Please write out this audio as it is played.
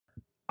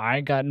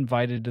I got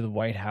invited to the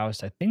White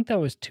House. I think that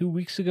was 2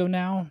 weeks ago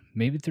now,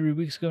 maybe 3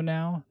 weeks ago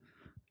now.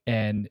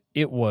 And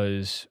it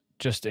was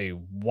just a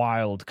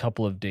wild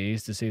couple of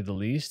days, to say the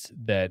least,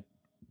 that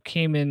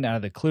came in out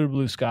of the clear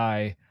blue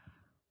sky.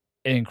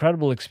 An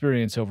incredible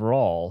experience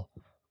overall,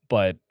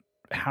 but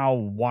how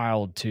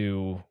wild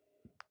to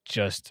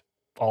just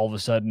all of a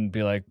sudden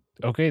be like,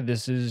 okay,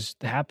 this is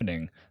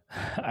happening.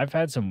 I've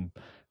had some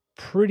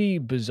pretty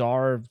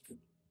bizarre,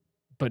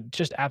 but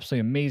just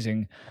absolutely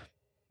amazing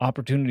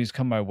opportunities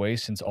come my way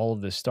since all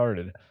of this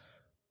started.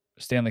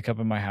 Stanley Cup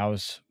in my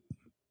house.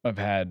 I've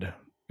had,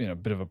 a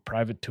bit of a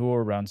private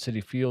tour around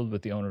Citi Field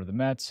with the owner of the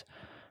Mets.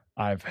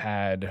 I've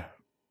had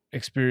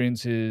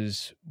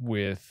experiences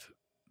with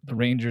the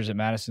Rangers at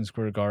Madison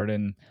Square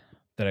Garden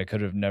that I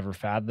could have never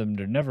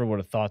fathomed or never would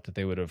have thought that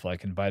they would have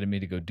invited me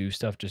to go do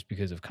stuff just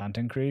because of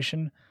content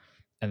creation.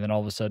 And then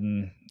all of a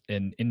sudden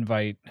an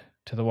invite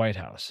to the White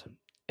House.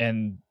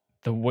 And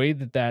the way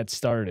that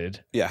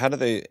started. Yeah. How do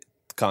they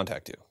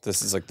contact you?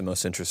 This is the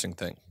most interesting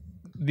thing.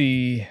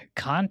 The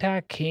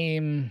contact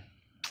came,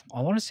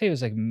 I want to say it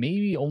was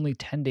maybe only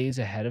 10 days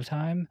ahead of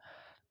time.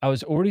 I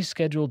was already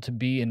scheduled to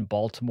be in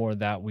Baltimore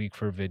that week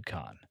for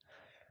VidCon.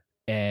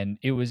 And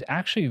it was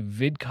actually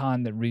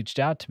VidCon that reached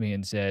out to me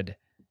and said,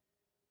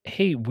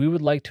 hey, we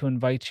would like to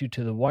invite you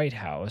to the White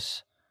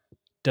House.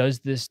 Does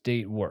this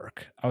date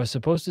work? I was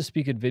supposed to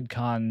speak at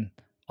VidCon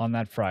on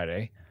that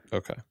Friday.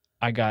 Okay.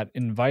 I got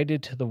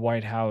invited to the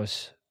White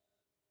House,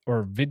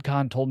 or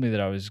VidCon told me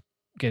that I was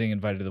getting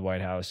invited to the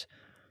White House,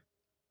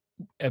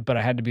 but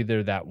I had to be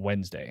there that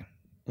Wednesday.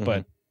 Mm-hmm.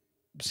 But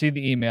see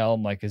the email,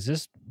 I'm like, is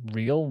this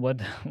real? What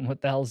the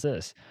hell is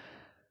this?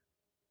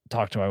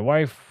 Talk to my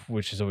wife,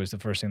 which is always the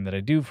first thing that I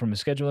do from a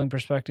scheduling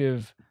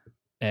perspective.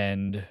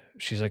 And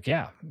she's like,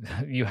 yeah,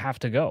 you have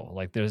to go.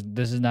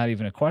 This is not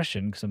even a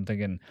question, because I'm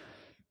thinking,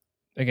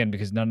 again,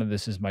 because none of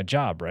this is my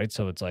job, right?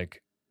 So it's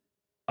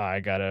I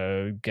got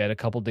to get a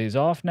couple days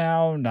off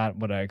now, not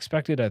what I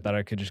expected. I thought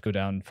I could just go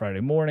down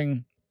Friday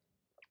morning,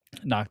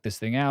 knock this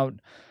thing out,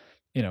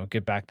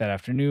 get back that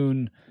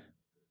afternoon,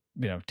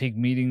 take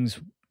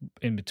meetings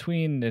in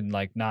between, and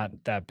not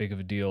that big of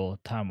a deal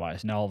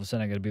time-wise. Now all of a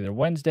sudden I got to be there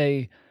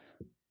Wednesday,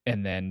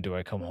 and then do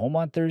I come home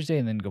on Thursday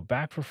and then go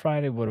back for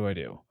Friday? What do I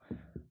do?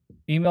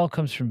 Email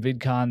comes from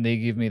VidCon. They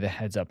give me the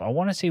heads up. I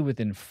want to say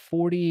within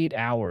 48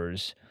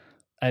 hours,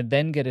 I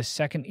then get a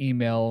second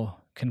email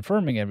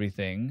confirming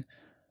everything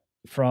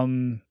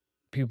from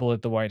people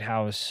at the White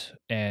House,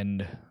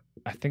 and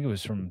I think it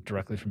was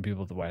directly from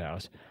people at the White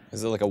House.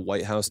 Is it a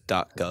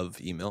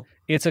whitehouse.gov email?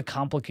 It's a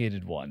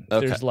complicated one.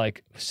 Okay. There's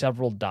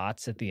several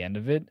dots at the end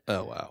of it.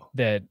 Oh, wow.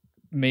 That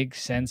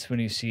makes sense when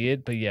you see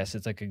it, but yes,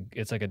 it's like a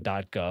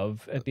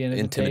 .gov at the end of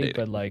the day.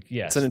 But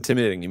yes, it's an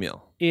intimidating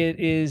email. It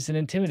is an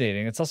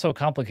intimidating. It's also a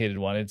complicated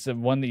one. It's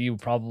one that you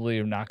probably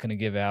are not going to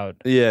give out.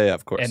 Yeah,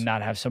 of course. And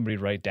not have somebody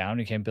write down.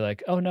 You can't be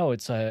like, oh no,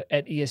 it's at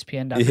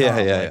ESPN.com.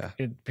 Yeah.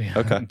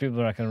 Okay. People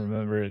are not going to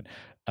remember it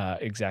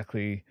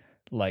exactly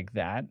like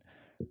that.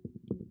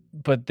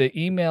 But the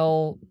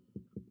email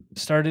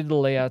started to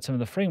lay out some of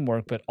the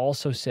framework, but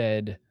also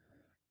said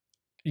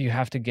you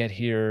have to get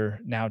here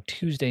now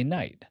Tuesday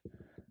night.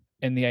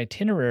 And the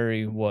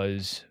itinerary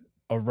was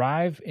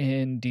arrive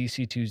in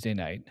DC Tuesday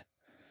night,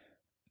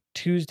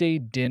 Tuesday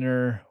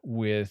dinner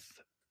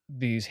with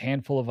these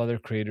handful of other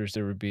creators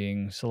that were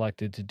being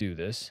selected to do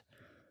this,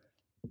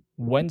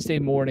 Wednesday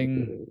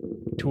morning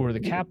tour the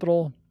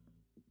Capitol,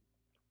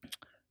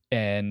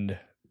 and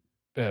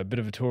a bit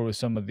of a tour with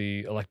some of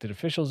the elected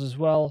officials as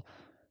well.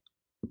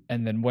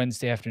 And then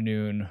Wednesday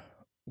afternoon,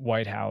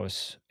 White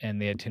House, and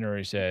the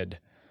itinerary said,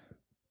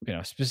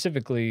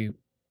 specifically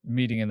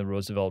meeting in the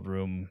Roosevelt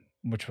Room,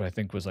 which I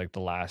think was the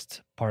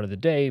last part of the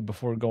day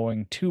before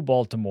going to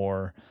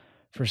Baltimore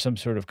for some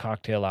sort of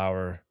cocktail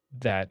hour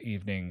that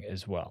evening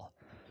as well.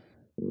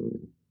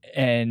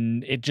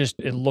 And it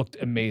looked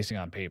amazing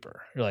on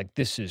paper. You're like,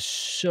 this is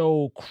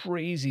so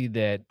crazy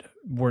that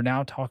we're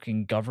now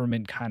talking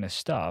government kind of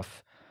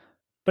stuff.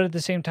 But at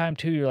the same time,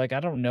 too, you're like,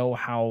 I don't know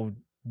how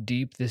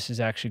deep this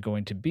is actually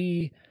going to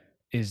be.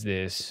 Is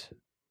this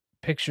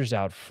pictures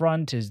out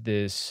front? Is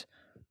this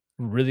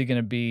really going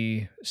to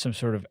be some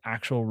sort of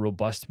actual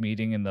robust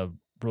meeting in the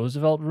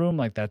Roosevelt Room?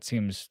 That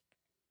seems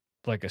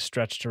like a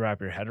stretch to wrap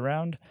your head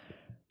around.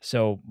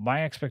 So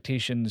my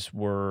expectations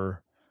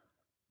were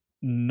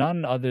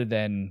none other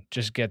than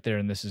just get there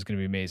and this is going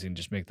to be amazing.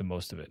 Just make the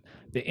most of it.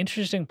 The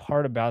interesting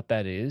part about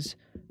that is,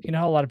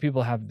 how a lot of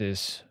people have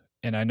this,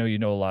 and I know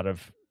a lot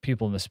of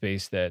people in the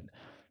space that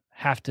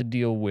have to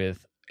deal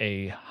with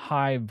a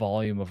high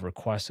volume of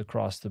requests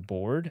across the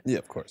board. Yeah,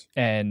 of course.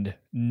 And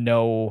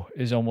no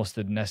is almost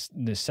the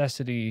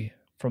necessity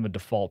from a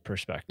default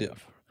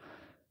perspective. Yeah.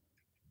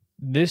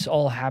 This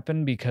all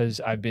happened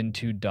because I've been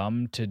too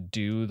dumb to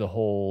do the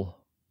whole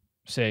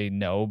say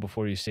no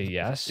before you say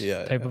yes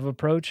type of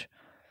approach.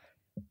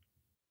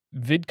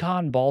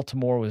 VidCon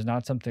Baltimore was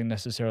not something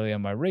necessarily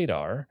on my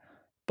radar,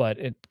 but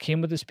it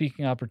came with a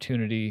speaking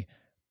opportunity.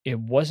 It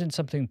wasn't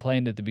something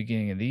planned at the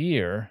beginning of the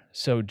year,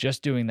 so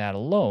just doing that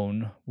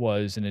alone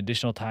was an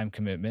additional time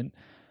commitment.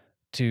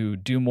 to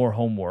do more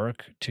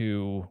homework,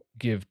 to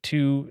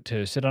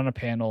sit on a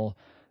panel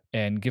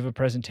and give a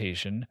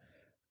presentation.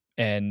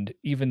 And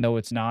even though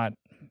it's not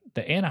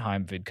the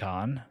Anaheim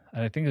VidCon,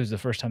 and I think it was the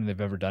first time they've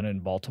ever done it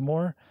in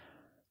Baltimore,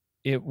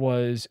 it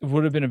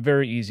would have been a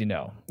very easy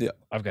no. Yeah.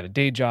 I've got a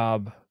day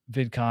job.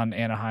 VidCon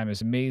Anaheim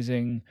is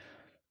amazing.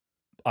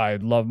 I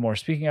love more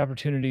speaking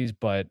opportunities,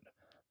 but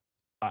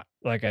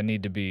I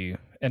need to be,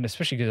 and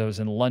especially because I was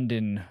in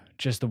London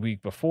just the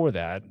week before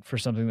that for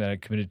something that I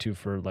committed to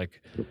for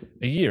like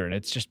a year. And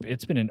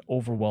it's been an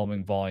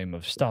overwhelming volume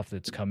of stuff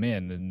that's come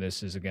in. And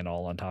this is, again,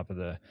 all on top of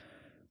the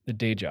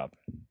day job.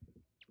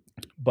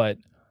 But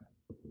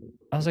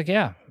I was like,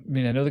 yeah, I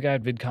mean, I know the guy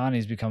at VidCon.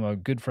 He's become a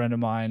good friend of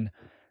mine.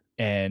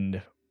 And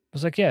I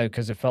was like, yeah,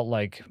 because it felt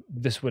like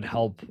this would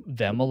help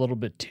them a little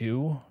bit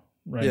too,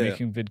 right? Yeah,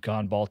 Making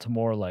VidCon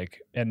Baltimore,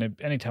 like, and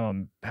anytime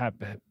I'm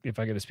happy, if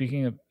I get a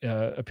speaking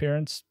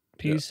appearance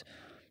piece,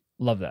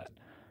 love that.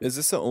 Is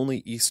this the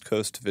only East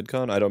Coast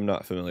VidCon? I'm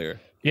not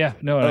familiar. Yeah,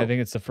 no, and I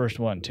think it's the first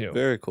one too.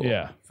 Very cool.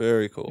 Yeah.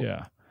 Very cool.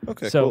 Yeah.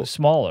 Okay, so cool.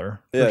 Smaller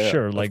for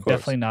sure. Of Like course.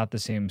 definitely not the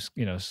same,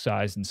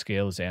 size and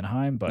scale as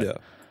Anaheim, but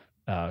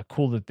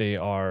cool that they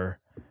are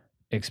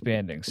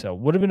expanding. So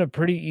would have been a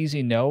pretty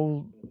easy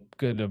no.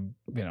 Good,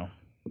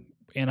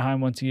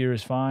 Anaheim once a year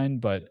is fine,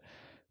 but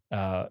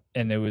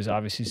and it was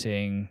obviously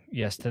saying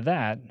yes to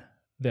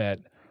that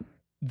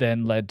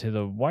then led to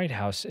the White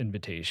House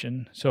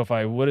invitation. So if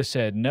I would have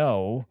said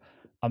no,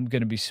 I'm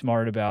going to be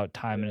smart about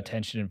time and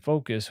attention and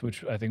focus,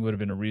 which I think would have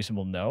been a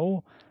reasonable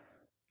no.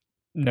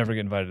 Never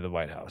get invited to the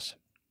White House.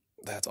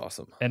 That's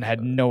awesome. And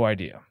had no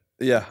idea.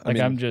 Yeah.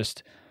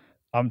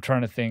 I'm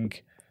trying to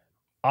think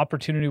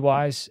opportunity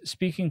wise,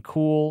 speaking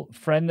cool,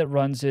 friend that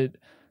runs it.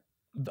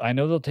 I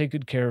know they'll take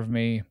good care of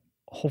me.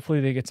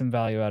 Hopefully they get some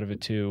value out of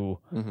it too.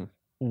 Mm-hmm.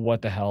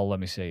 What the hell? Let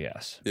me say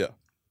yes. Yeah.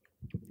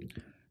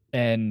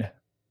 And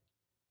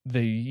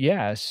the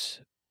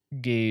yes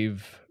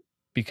gave,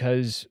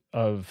 because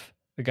of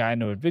the guy I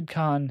know at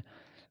VidCon,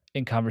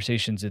 in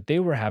conversations that they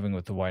were having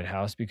with the White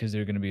House, because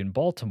they're going to be in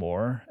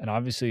Baltimore. And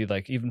obviously,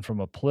 like, even from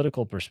a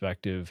political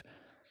perspective,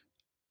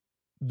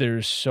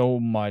 there's so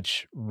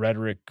much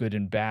rhetoric, good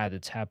and bad,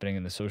 that's happening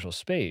in the social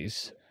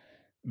space.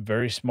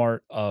 Very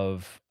smart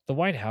of the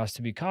White House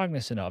to be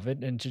cognizant of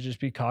it, and to just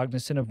be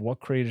cognizant of what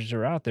creators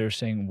are out there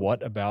saying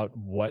what about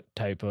what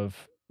type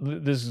of,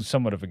 this is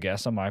somewhat of a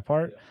guess on my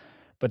part,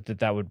 but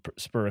that would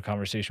spur a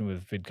conversation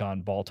with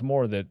VidCon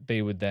Baltimore, that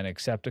they would then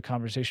accept a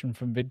conversation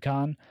from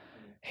VidCon.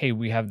 Hey,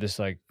 we have this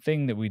like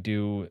thing that we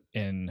do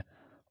in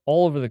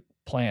all over the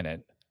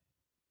planet.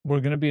 We're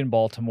going to be in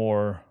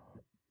Baltimore.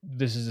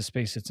 This is a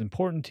space that's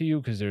important to you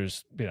because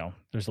there's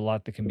a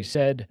lot that can be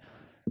said.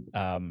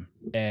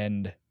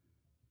 And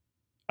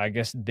I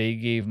guess they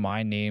gave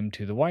my name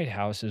to the White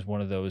House as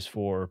one of those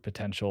for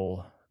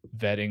potential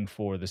vetting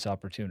for this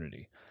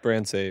opportunity.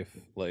 Brand safe,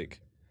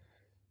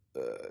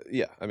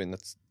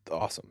 that's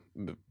awesome.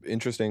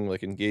 Interesting,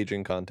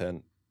 engaging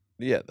content.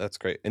 Yeah, that's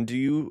great. And do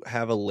you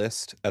have a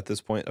list at this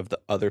point of the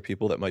other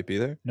people that might be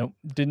there? Nope.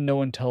 Didn't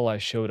know until I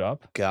showed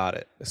up. Got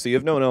it. So you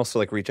have no one else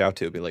to reach out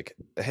to, be like,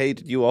 hey,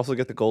 did you also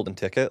get the golden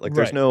ticket? There's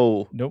Right.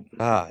 no... Nope.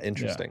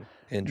 Interesting.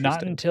 Yeah. Interesting.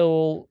 Not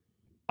until,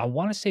 I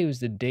want to say it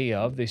was the day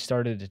of, they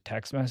started a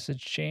text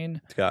message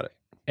chain. Got it.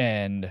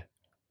 And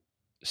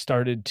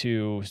started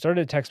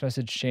a text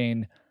message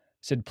chain,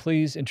 said,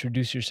 please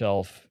introduce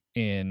yourself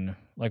in,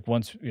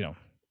 once,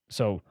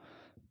 so,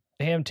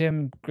 hey, I'm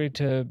Tim, great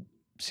to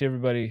see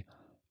everybody.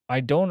 I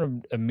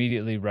don't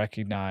immediately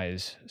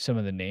recognize some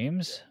of the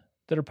names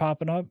that are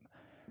popping up,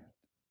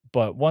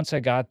 but once I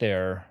got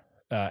there,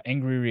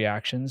 Angry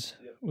Reactions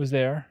was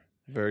there.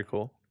 Very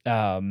cool.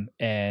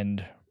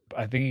 And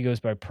I think he goes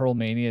by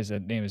Pearlmania. His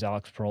name is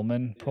Alex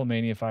Pearlman.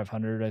 Pearlmania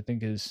 500, I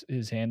think, is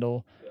his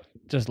handle.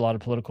 Just a lot of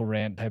political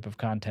rant type of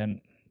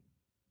content.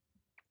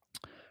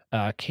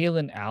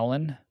 Kalen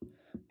Allen,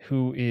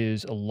 who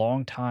is a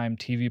longtime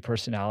TV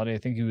personality. I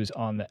think he was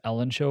on the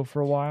Ellen Show for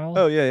a while.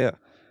 Oh, yeah.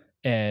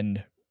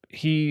 And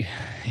he's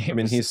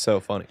so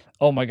funny.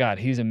 Oh my God,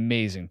 he's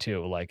amazing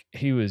too.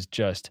 He was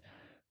just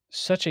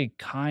such a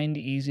kind,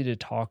 easy to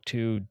talk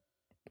to.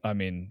 I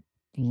mean,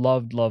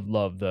 loved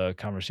the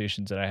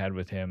conversations that I had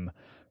with him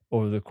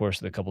over the course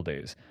of the couple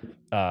days.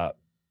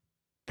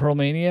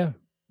 Pearlmania,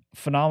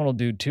 phenomenal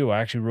dude too. I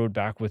actually rode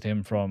back with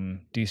him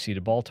from DC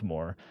to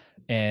Baltimore.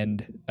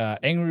 And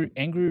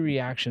Angry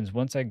Reactions,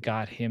 once I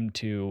got him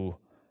to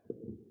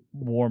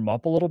warm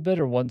up a little bit,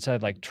 or once I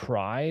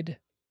tried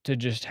to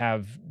just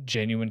have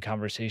genuine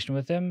conversation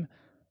with him,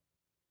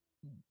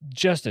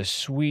 just a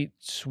sweet,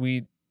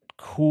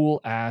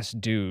 cool ass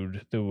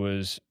dude that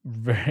was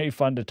very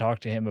fun to talk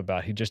to him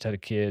about. He just had a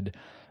kid.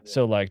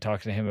 So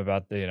talking to him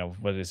about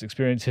what his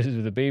experience is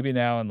with a baby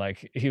now. And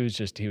he was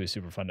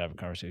super fun to have a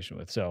conversation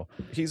with. So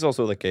he's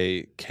also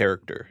a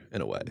character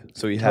in a way.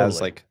 So he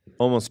has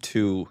almost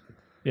two.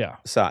 Yeah.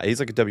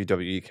 He's a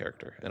WWE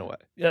character in a way.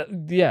 Yeah.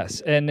 Yes.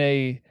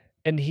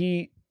 And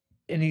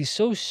he's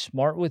so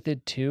smart with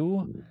it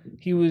too.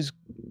 He was,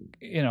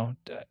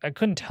 I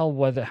couldn't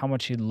tell how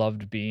much he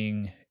loved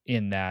being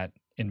in that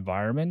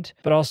environment,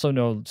 but also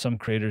know some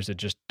creators that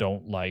just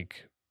don't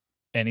like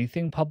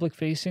anything public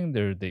facing.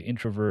 They're the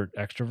introvert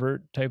extrovert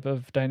type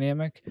of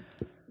dynamic.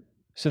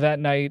 So that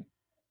night,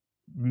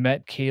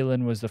 met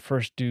Kalen was the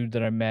first dude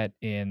that I met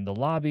in the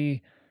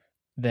lobby,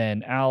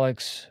 then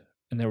Alex,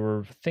 and there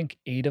were I think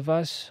 8 of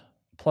us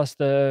plus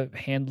the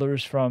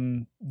handlers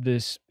from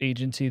this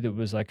agency that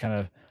was like kind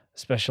of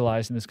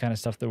specialized in this kind of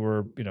stuff that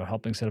were,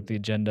 helping set up the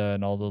agenda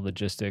and all the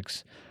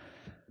logistics.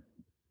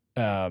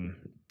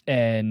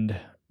 And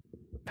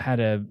had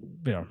a,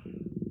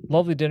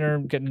 lovely dinner,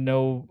 getting to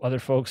know other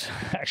folks.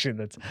 Actually,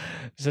 that's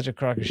such a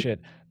crock of shit.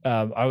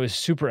 I was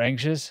super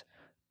anxious,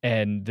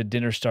 and the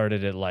dinner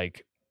started at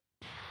like,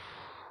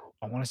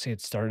 I want to say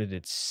it started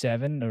at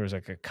 7. There was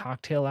like a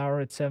cocktail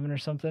hour at 7 or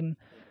something.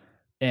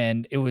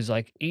 And it was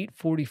like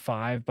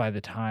 8:45 by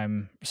the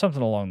time,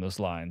 something along those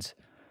lines,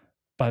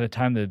 by the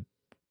time the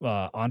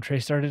entree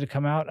started to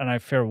come out. And I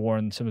fair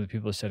warned some of the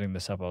people setting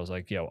this up. I was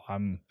like, yo,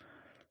 I'm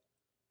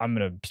going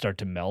to start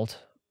to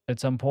melt at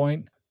some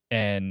point.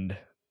 And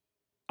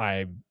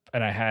I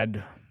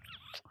had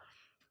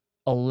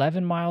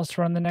 11 miles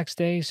to run the next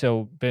day.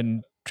 So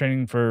been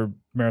training for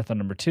marathon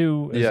number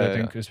 2, as I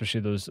think,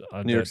 especially those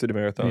New York City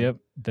Marathon. Yep,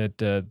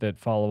 that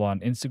follow on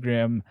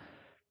Instagram.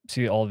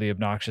 See all the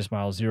obnoxious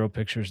mile 0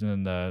 pictures,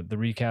 and then the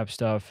recap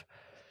stuff.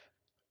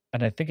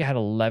 And I think I had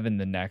 11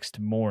 the next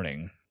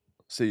morning.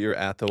 So you're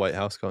at the White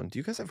House going, do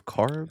you guys have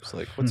carbs?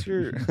 Like, what's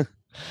your...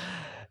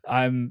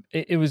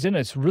 It was in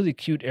a really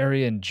cute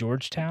area in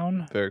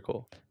Georgetown. Very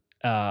cool.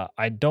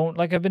 I don't,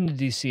 like, I've been to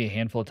DC a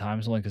handful of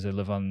times only because I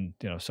live on,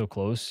 so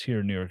close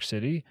here in New York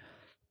City,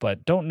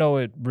 but don't know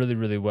it really,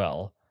 really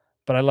well.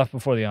 But I left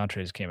before the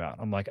entrees came out.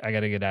 I'm like, I got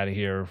to get out of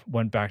here.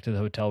 Went back to the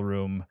hotel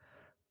room.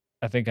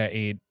 I think I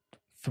ate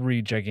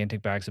 3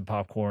 gigantic bags of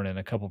popcorn and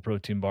a couple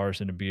protein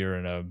bars and a beer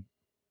and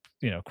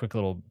a, quick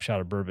little shot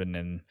of bourbon,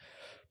 and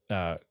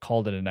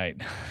called it a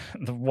night.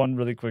 The one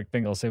really quick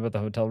thing I'll say about the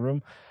hotel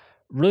room,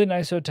 really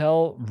nice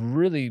hotel,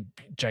 really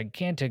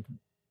gigantic,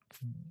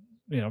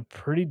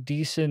 pretty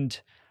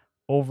decent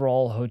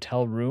overall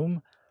hotel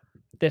room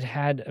that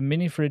had a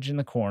mini fridge in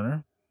the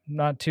corner.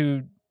 Not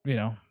too,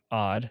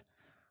 odd.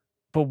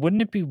 But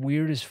wouldn't it be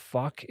weird as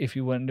fuck if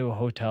you went into a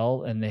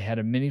hotel and they had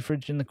a mini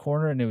fridge in the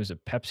corner and it was a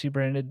Pepsi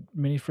branded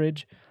mini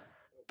fridge?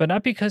 But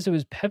not because it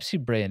was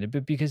Pepsi branded,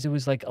 but because it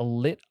was like a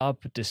lit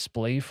up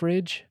display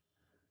fridge.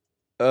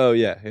 Oh,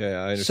 yeah, I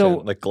understand. So,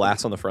 like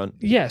glass on the front?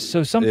 Yes,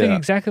 so something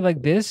exactly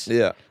like this.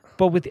 Yeah.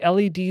 But with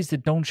LEDs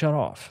that don't shut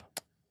off.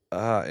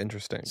 Ah,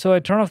 interesting. So I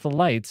turn off the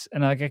lights,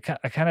 and I kind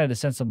of had a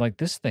sense of like,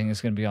 this thing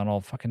is going to be on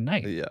all fucking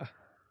night. Yeah.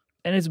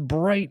 And it's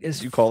bright as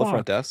fuck. You call the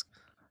front desk?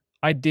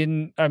 I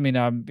didn't. I mean,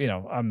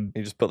 You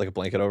just put like a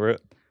blanket over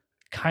it?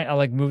 I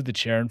like moved the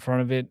chair in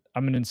front of it.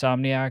 I'm an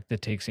insomniac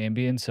that takes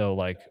Ambien, so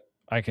like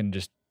I can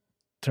just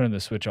turn the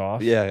switch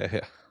off.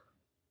 Yeah.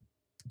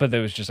 But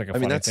there was just like a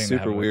funny thing. That's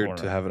super weird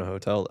to have in a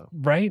hotel, though.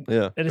 Right?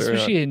 Yeah. And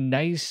especially a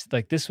nice,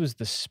 like, this was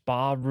the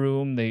spa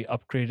room. They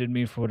upgraded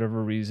me for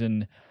whatever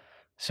reason.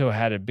 So it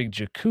had a big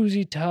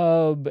jacuzzi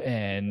tub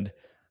and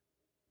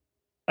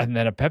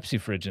then a Pepsi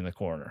fridge in the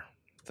corner.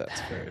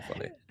 That's very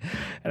funny.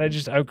 And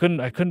I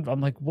couldn't,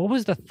 I'm like, what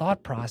was the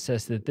thought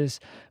process that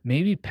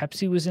maybe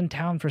Pepsi was in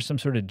town for some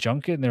sort of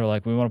junket and they were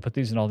like, we want to put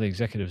these in all the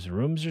executives'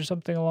 rooms or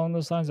something along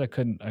those lines. I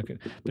couldn't,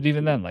 but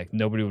even then, like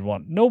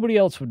nobody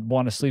else would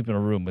want to sleep in a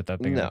room with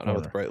that thing. No, not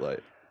with the bright light.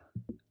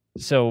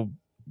 So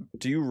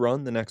do you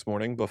run the next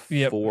morning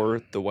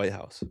before the White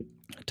House?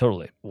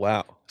 Totally.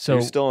 Wow. So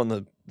you're still on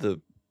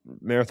the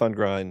marathon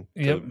grind,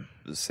 the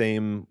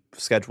same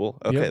schedule.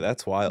 Okay,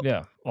 that's wild.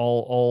 Yeah,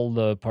 all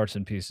the parts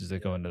and pieces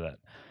that go into that.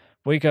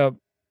 Wake up,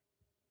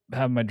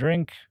 have my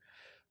drink,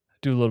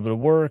 do a little bit of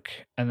work,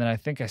 and then I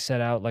think I set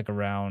out like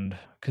around,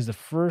 because the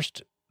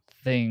first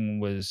thing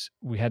was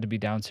we had to be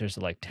downstairs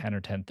at like 10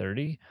 or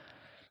 10:30,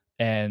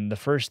 and the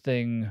first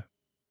thing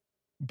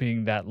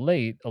being that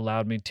late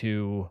allowed me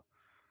to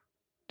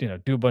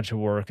do a bunch of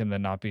work and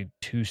then not be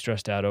too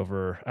stressed out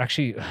over.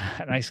 Actually,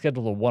 and I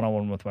scheduled a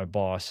one-on-one with my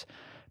boss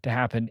to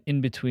happen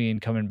in between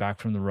coming back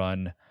from the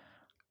run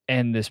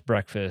and this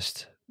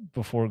breakfast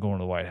before going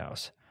to the White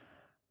House.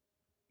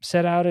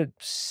 Set out at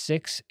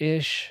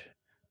 6-ish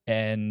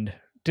and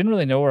didn't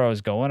really know where I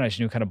was going. I just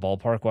knew kind of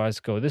ballpark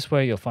wise, go this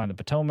way, you'll find the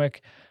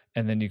Potomac,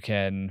 and then you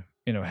can,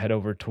 head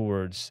over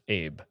towards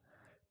Abe.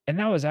 And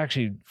that was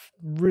actually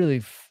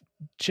really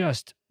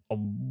just a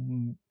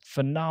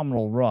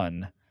phenomenal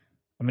run.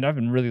 I mean, I've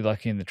been really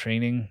lucky in the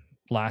training.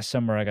 Last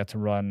summer, I got to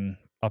run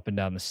up and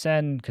down the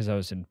Seine because I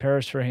was in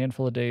Paris for a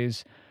handful of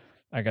days.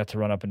 I got to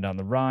run up and down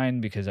the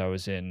Rhine because I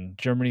was in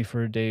Germany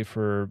for a day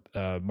for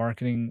a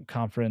marketing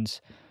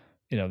conference.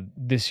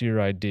 This year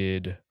I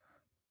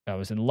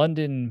was in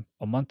London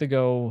a month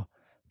ago,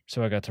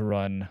 so I got to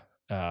run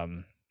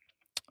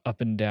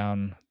up and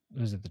down,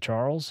 was it the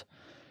Charles?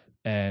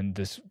 And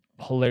this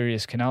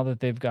hilarious canal that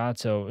they've got.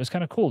 So it was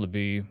kind of cool to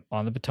be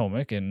on the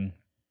Potomac and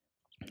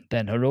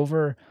then head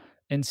over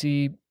and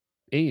see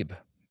Abe.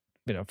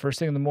 First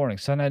thing in the morning,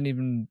 sun hadn't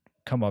even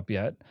come up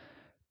yet,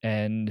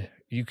 and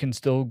you can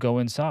still go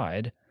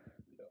inside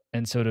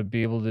And so to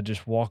be able to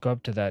just walk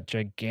up to that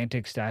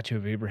gigantic statue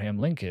of Abraham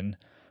Lincoln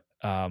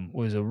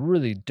was a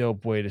really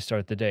dope way to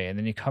start the day. And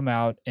then you come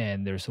out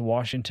and there's the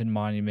Washington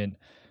Monument,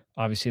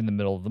 obviously in the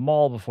middle of the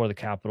mall before the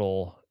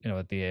Capitol,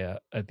 at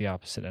the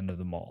opposite end of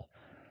the mall.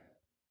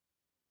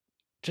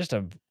 Just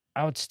a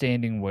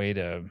outstanding way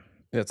to.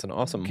 Yeah, it's an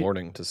awesome Get-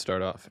 morning to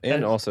start off,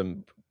 and As-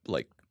 awesome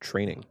like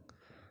training.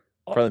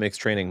 Probably makes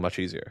training much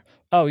easier.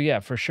 Oh yeah,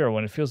 for sure.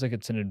 When it feels like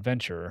it's an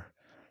adventure,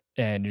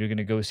 and you're going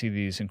to go see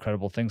these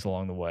incredible things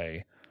along the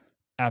way,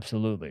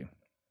 absolutely.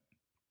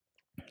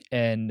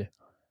 And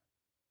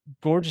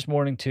gorgeous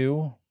morning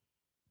too.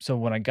 So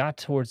when I got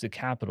towards the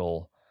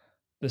Capitol,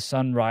 the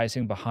sun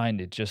rising behind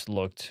it just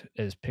looked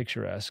as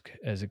picturesque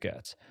as it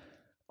gets.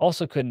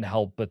 Also couldn't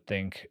help but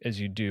think, as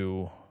you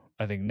do,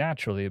 I think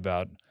naturally,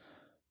 about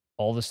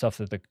all the stuff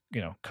that the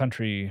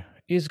country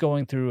is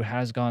going through,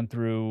 has gone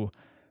through.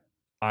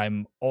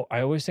 I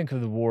always think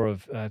of the war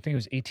of I think it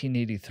was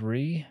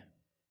 1883.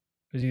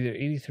 It was either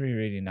 83 or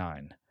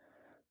 89.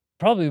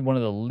 Probably one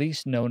of the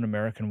least known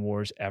American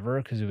wars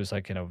ever, because it was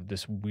like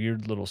this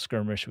weird little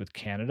skirmish with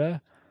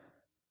Canada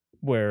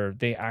where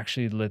they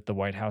actually lit the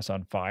White House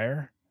on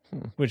fire.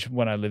 Which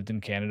when I lived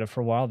in Canada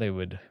for a while, they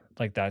would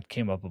that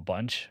came up a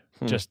bunch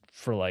just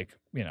for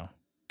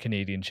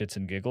Canadian shits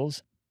and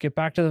giggles. Get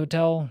back to the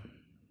hotel,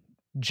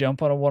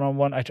 jump on a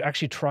one-on-one. I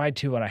actually tried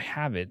to, and I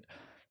have it,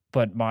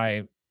 but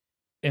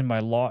in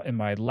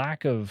my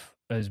lack of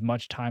as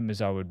much time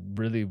as I would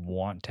really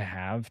want to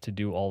have to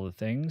do all the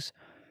things,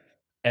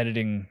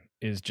 editing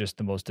is just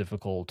the most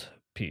difficult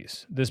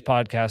piece. This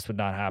podcast would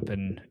not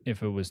happen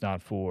if it was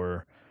not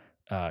for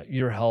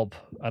your help.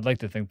 I'd like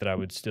to think that I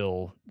would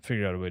still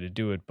figure out a way to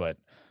do it, but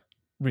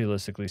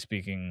realistically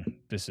speaking,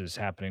 this is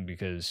happening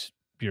because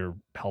you're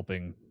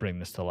helping bring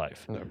this to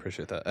life. I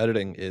appreciate that.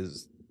 Editing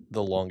is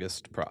the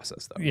longest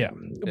process, though. Yeah.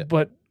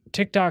 But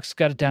TikTok's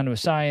got it down to a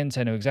science.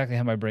 I know exactly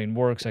how my brain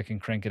works. I can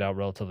crank it out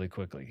relatively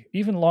quickly.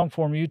 Even long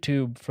form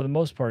YouTube, for the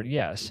most part,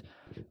 yes,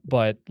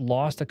 but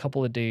lost a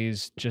couple of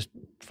days just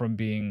from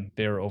being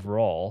there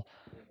overall,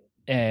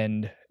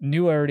 and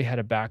knew I already had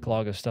a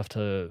backlog of stuff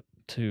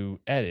to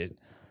edit,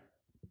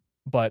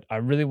 but I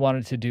really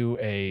wanted to do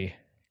a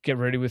get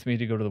ready with me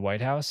to go to the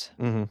White House.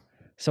 Mm-hmm.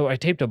 So I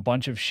taped a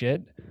bunch of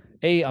shit.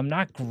 I'm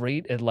not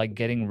great at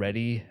getting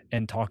ready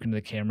and talking to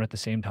the camera at the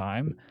same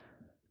time,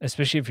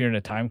 especially if you're in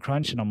a time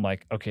crunch. And I'm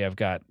like, okay, I've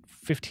got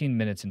 15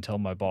 minutes until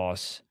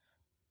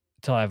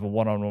I have a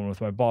one-on-one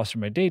with my boss for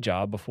my day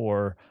job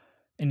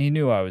and he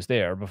knew I was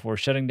there, before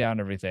shutting down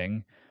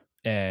everything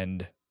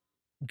and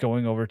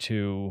going over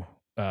to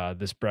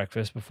this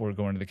breakfast before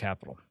going to the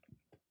Capitol.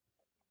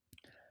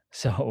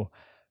 So,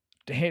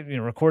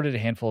 recorded a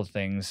handful of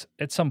things.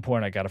 At some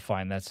point, I got to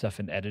find that stuff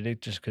and edit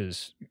it, just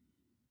because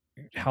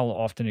how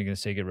often are you going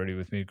to say, get ready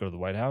with me to go to the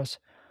White House?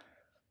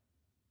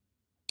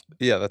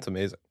 Yeah, that's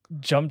amazing.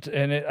 Jumped,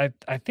 and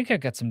I think I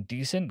got some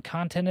decent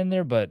content in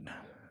there, but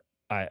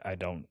I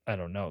don't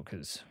know,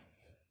 because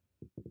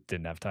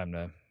didn't have time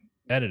to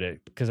edit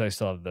it, because I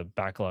still have the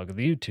backlog of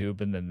the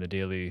YouTube and then the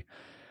daily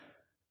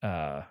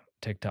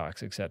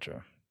TikToks,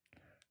 etc.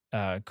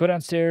 Go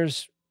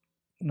downstairs,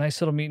 nice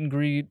little meet and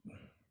greet,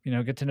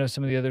 get to know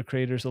some of the other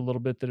creators a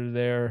little bit that are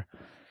there.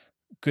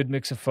 Good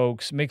mix of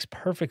folks. Makes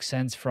perfect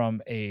sense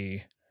from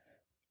a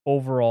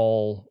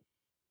overall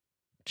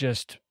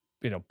just,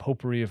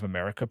 potpourri of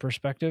America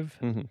perspective.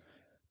 Mm-hmm.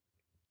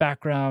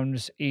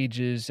 Backgrounds,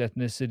 ages,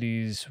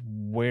 ethnicities,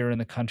 where in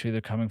the country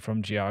they're coming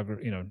from,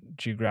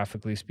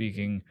 geographically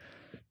speaking,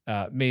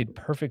 made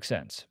perfect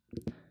sense.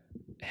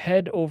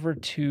 Head over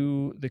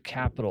to the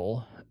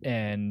Capitol,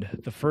 and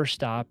the first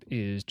stop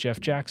is Jeff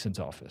Jackson's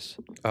office.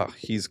 Oh,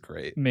 he's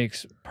great.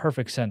 Makes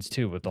perfect sense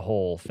too with the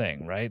whole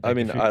thing, right? I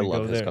mean, I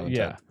love his content.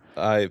 Yeah.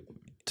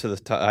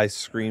 I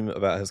scream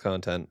about his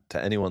content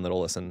to anyone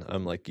that'll listen.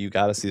 I'm like, you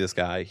got to see this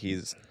guy.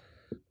 He's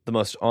the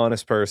most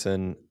honest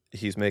person.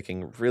 He's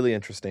making really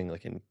interesting,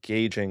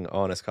 engaging,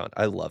 honest content.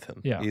 I love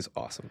him. Yeah. He's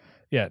awesome.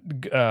 Yeah.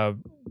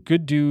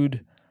 Good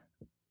dude.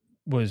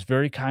 Was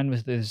very kind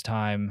with his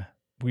time.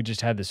 We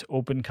just had this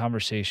open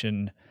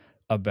conversation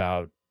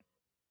about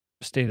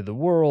state of the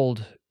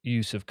world,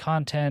 use of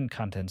content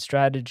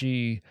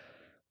strategy,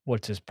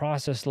 what's his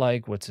process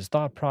like, what's his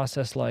thought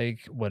process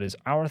like, what is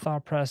our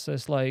thought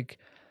process like.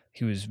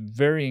 He was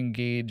very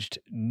engaged,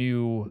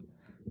 knew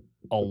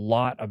a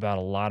lot about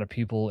a lot of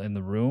people in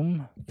the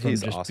room.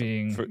 He's just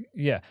awesome.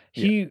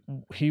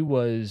 He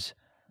was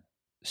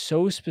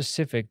so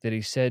specific that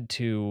he said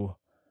to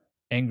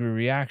Angry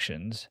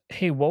Reactions,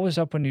 hey, what was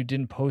up when you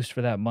didn't post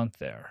for that month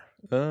there?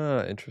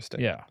 Interesting.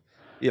 Yeah.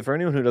 Yeah, for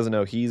anyone who doesn't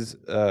know, he's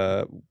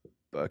a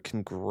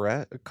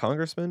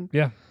congressman.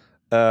 Yeah.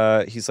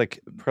 He's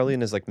probably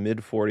in his mid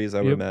 40s,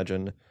 I would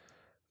imagine.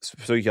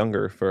 So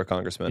younger for a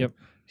congressman. Yep.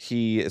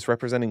 He is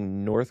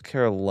representing North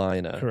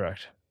Carolina.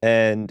 Correct.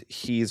 And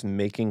he's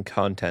making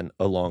content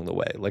along the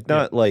way.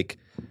 Not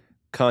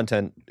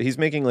content. He's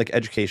making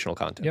educational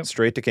content.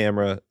 Straight to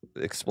camera,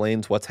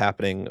 explains what's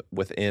happening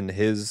within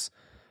his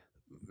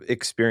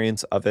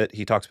experience of it.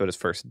 He talks about his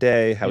first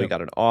day, how he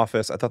got an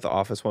office. I thought the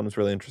office one was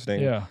really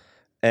interesting. Yeah.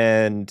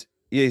 And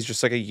Yeah, he's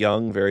just like a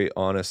young, very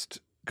honest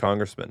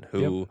congressman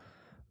who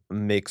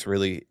makes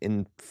really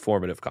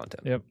informative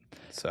content. Yep.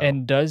 So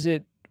And does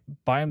it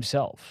by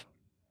himself.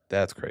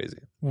 That's crazy.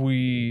 I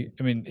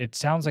mean, it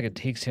sounds like it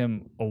takes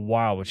him a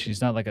while, which he's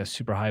not like a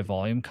super high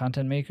volume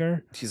content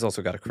maker. He's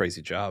also got a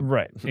crazy job.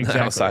 Right. Exactly.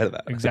 Outside of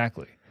that.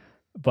 Exactly.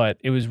 But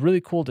it was really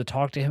cool to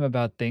talk to him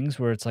about things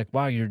where it's like,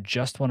 wow, you're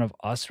just one of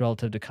us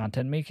relative to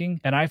content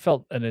making. And I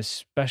felt an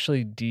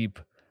especially deep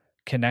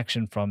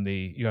connection from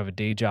you have a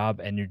day job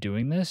and you're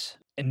doing this.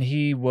 And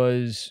he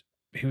was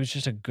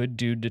just a good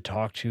dude to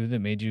talk to that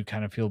made you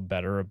kind of feel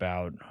better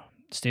about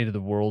state of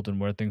the world and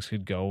where things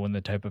could go and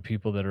the type of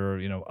people that are,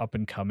 up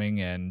and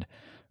coming. And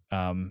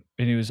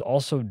he was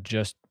also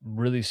just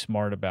really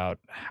smart about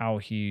how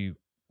he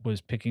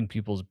was picking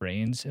people's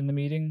brains in the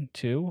meeting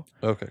too.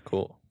 Okay,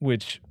 cool.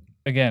 Which,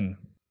 again,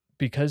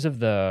 because of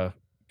the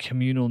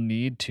communal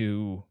need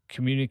to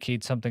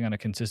communicate something on a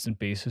consistent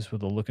basis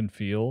with a look and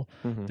feel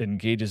that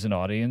engages an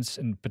audience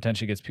and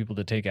potentially gets people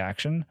to take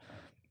action,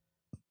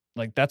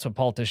 like that's what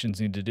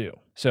politicians need to do.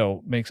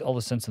 So makes all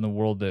the sense in the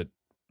world that,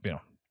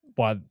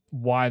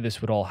 why this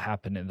would all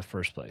happen in the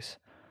first place.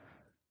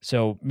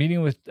 So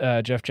meeting with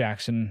Jeff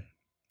Jackson,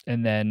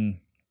 and then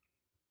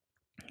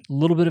a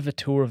little bit of a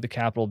tour of the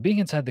Capitol. Being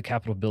inside the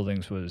Capitol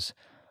buildings was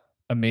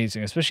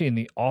amazing, especially in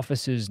the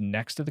offices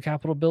next to the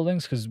Capitol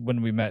buildings. Because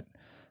when we met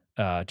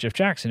Jeff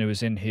Jackson, it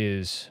was in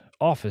his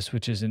office,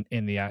 which is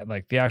in the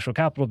actual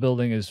Capitol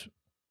building is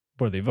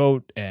where they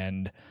vote,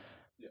 and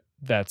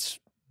that's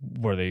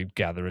where they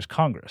gather as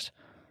Congress.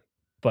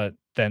 But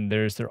then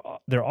there's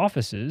their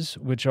offices,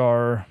 which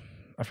are,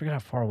 I forget how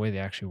far away they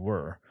actually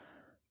were,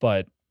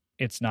 but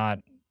it's not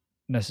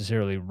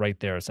necessarily right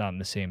there. It's not in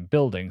the same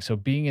building. So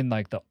being in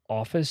like the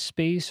office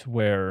space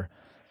where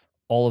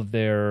all of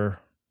their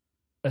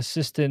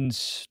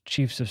assistants,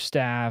 chiefs of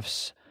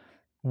staffs,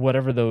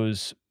 whatever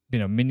those,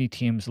 mini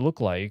teams look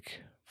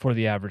like for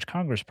the average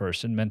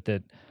congressperson meant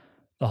that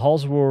the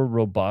halls were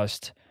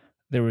robust.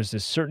 There was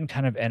this certain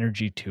kind of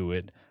energy to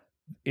it.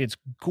 It's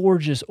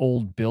gorgeous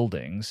old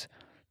buildings,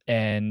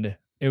 and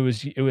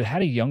it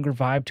had a younger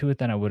vibe to it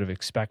than I would have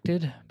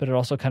expected, but it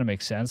also kind of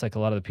makes sense. Like a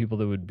lot of the people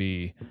that would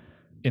be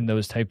in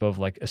those type of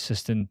like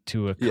assistant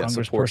to a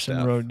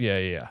congressperson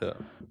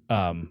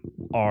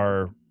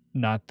are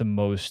not the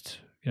most,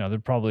 they're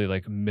probably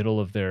like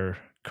middle of their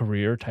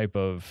career type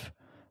of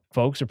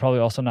folks. They're probably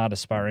also not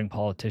aspiring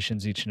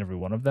politicians, each and every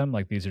one of them.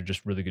 Like these are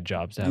just really good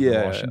jobs to have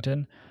in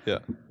Washington. Yeah.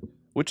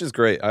 Which is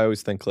great. I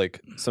always think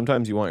like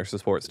sometimes you want your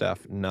support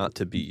staff not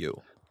to be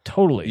you.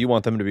 Totally. You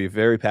want them to be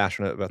very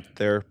passionate about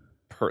their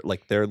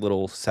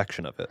little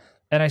section of it.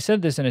 And I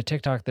said this in a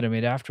TikTok that I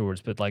made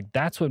afterwards, but like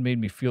that's what made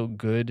me feel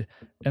good.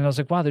 And I was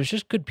like, wow, there's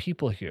just good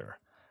people here.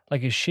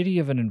 Like as shitty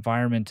of an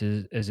environment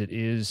as it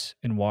is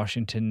in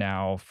Washington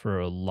now for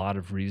a lot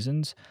of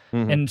reasons,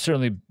 and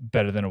certainly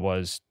better than it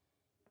was,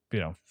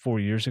 4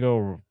 years ago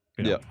or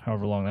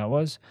however long that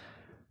was.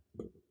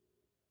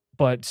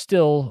 But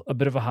still a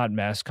bit of a hot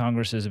mess.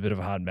 Congress is a bit of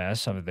a hot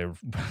mess. I mean, they're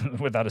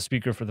without a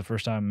speaker for the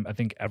first time, I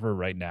think, ever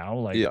right now.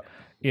 Like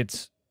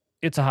it's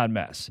a hot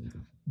mess.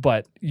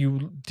 But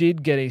you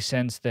did get a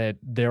sense that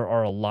there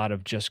are a lot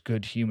of just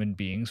good human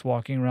beings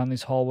walking around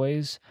these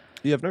hallways.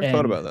 Yeah, I've never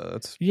thought about that.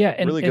 That's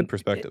really good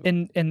perspective.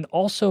 And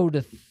also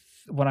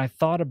when I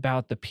thought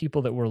about the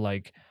people that were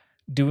like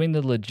doing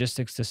the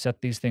logistics to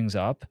set these things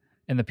up,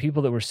 and the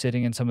people that were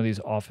sitting in some of these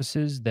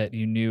offices that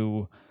you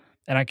knew,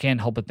 and I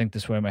can't help but think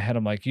this way in my head,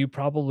 I'm like, you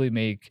probably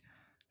make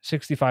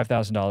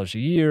 $65,000 a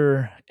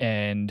year,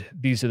 and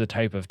these are the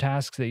type of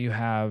tasks that you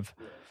have.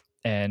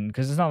 And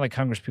because it's not like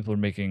Congress people are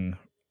making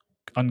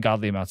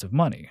ungodly amounts of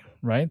money,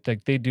 right?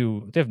 Like they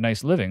have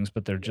nice livings,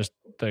 but they're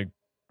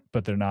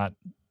not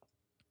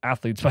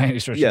athletes by any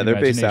stretch of the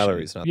imagination. Their base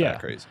salary is not that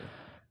crazy.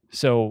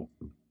 So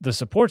the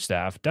support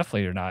staff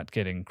definitely are not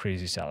getting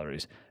crazy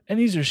salaries. And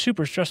these are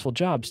super stressful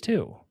jobs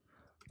too.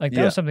 Like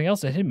that was something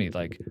else that hit me,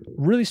 like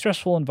really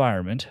stressful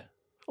environment.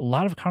 A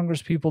lot of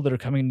Congress people that are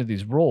coming into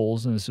these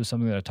roles, and this is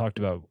something that I talked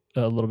about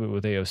a little bit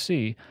with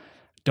AOC,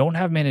 don't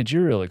have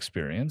managerial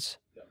experience.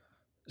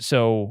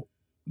 So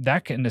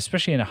that can,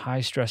 especially in a high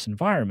stress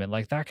environment,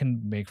 like that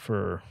can make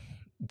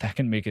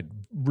it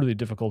really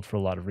difficult for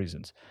a lot of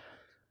reasons,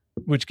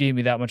 which gave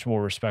me that much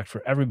more respect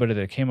for everybody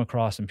that I came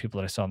across and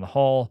people that I saw in the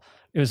hall.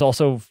 It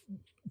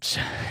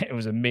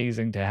was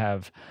amazing to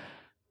have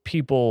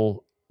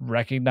people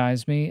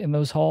recognize me in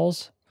those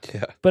halls.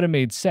 Yeah. But it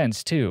made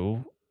sense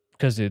too,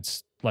 because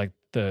it's like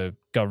the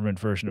government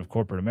version of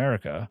corporate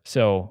America.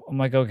 So I'm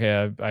like,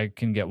 okay, I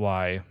can get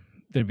why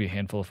there'd be a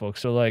handful of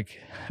folks. So like,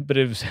 but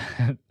it was,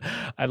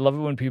 I love it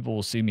when people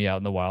will see me out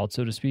in the wild,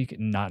 so to speak,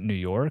 not New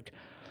York.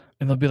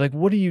 And they'll be like,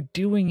 what are you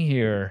doing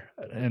here?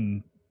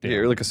 And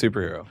you're like a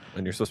superhero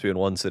and you're supposed to be in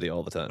one city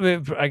all the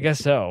time. I guess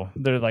so.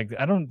 They're like,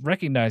 I don't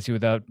recognize you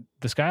without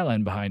the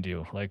skyline behind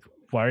you. Like,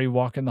 why are you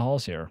walking the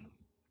halls here?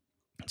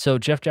 So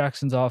Jeff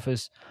Jackson's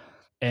office,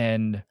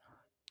 and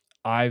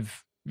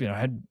I've,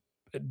 had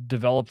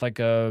developed like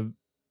a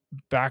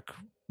back,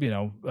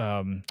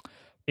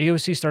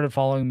 AOC started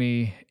following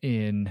me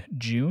in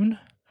June,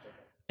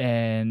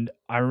 And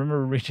I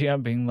remember reaching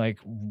out being like,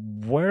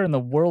 where in the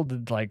world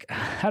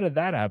how did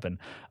that happen?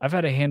 I've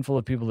had a handful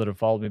of people that have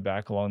followed me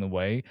back along the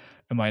way,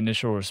 and my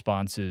initial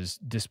response is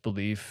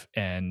disbelief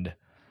and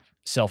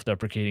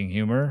self-deprecating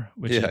humor,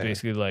 which is Yeah,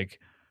 basically like,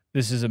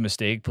 this is a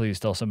mistake. Please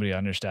tell somebody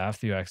on your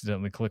staff that you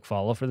accidentally click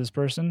follow for this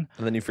person.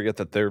 and then you forget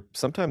that they're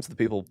sometimes the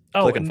people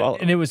Oh, click and follow.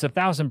 and it was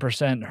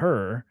 1,000%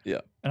 her. Yeah.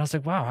 And I was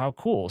like, wow, how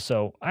cool.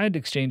 So I had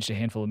exchanged a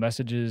handful of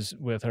messages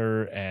with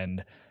her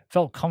and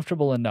felt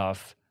comfortable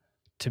enough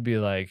to be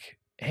like,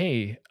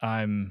 hey,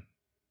 I'm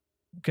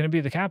going to be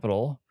at the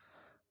Capitol,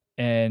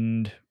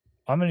 and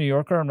I'm a New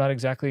Yorker. I'm not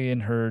exactly in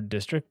her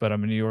district, but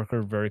I'm a New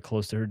Yorker very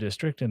close to her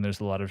district. And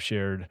there's a lot of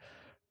shared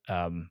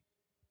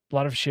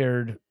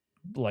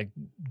like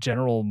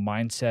general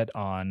mindset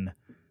on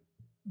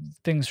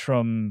things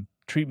from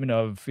treatment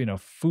of,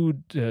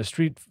 food,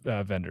 street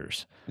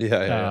vendors.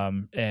 Yeah.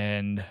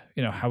 And,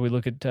 how we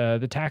look at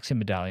the taxi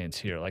medallions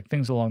here, like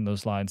things along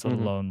those lines, let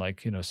alone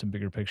like, some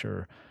bigger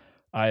picture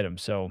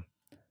items. So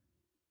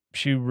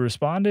she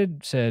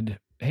responded, said,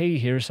 hey,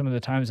 here's some of the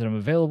times that I'm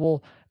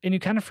available. And you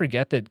kind of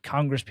forget that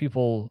Congress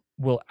people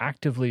will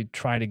actively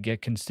try to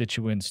get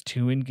constituents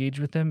to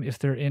engage with them if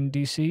they're in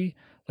DC.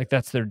 Like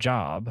that's their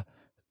job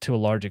to a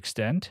large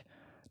extent.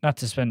 Not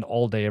to spend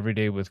all day, every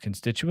day with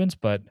constituents,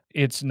 but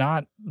it's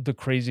not the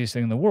craziest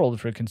thing in the world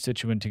for a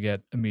constituent to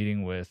get a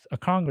meeting with a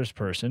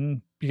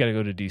congressperson. You got to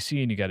go to DC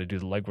and you got to do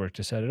the legwork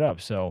to set it up.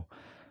 So,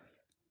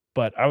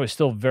 but I was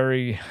still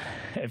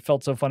it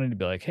felt so funny to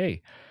be like,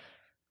 hey,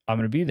 I'm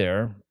going to be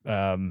there.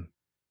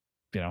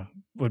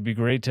 Would be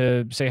great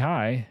to say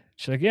hi.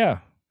 She's like, yeah,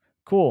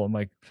 cool. I'm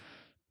like,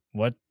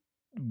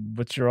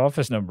 what's your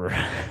office number?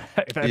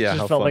 That Yeah,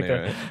 just how felt funny,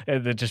 like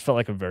right? it just felt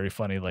like a very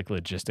funny, like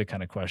logistic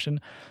kind of question.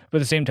 But at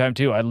the same time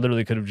too, I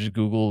literally could have just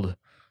Googled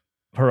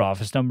her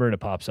office number and it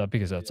pops up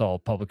because that's all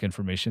public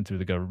information through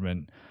the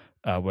government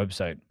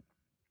website.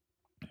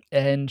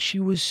 And she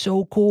was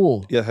so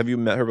cool. Yeah, have you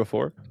met her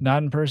before?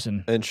 Not in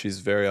person. And she's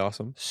very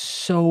awesome.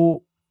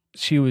 So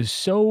she was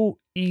so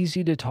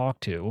easy to talk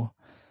to.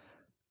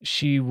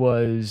 She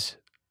was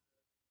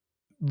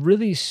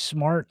really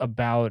smart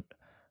about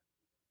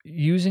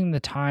using the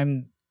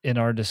time in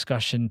our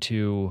discussion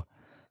to,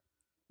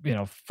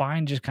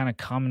 find just kind of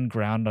common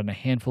ground on a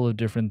handful of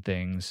different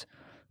things,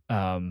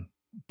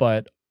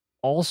 but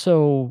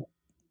also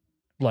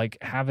like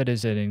have it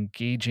as an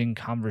engaging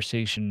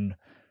conversation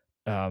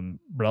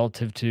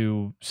relative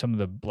to some of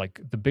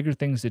the bigger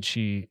things that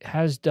she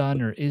has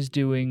done or is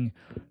doing,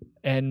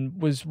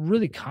 and was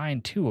really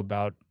kind too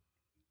about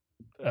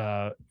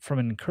from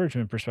an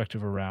encouragement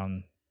perspective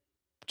around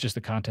just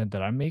the content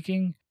that I'm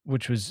making,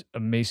 which was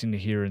amazing to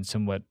hear and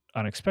somewhat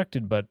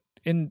unexpected, but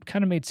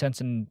kind of made sense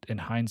in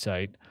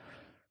hindsight.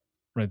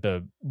 Right,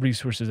 the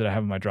resources that I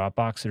have in my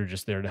Dropbox that are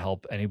just there to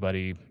help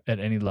anybody at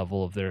any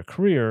level of their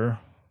career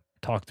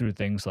talk through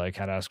things like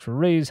how to ask for a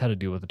raise, how to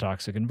deal with a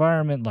toxic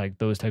environment, like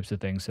those types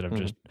of things that I've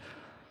just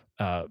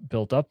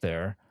built up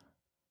there.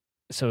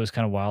 So it was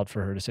kind of wild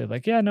for her to say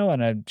like, yeah, no.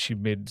 And she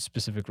made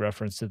specific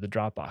reference to the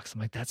Dropbox.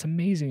 I'm like, that's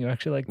amazing. You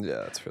actually yeah,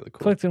 that's really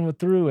cool. Clicked and went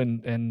through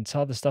and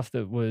saw the stuff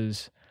that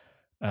was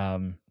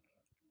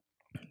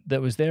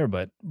there,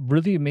 but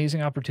really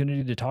amazing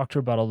opportunity to talk to her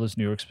about all those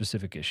New York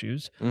specific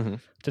issues,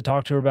 to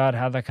talk to her about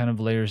how that kind of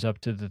layers up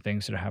to the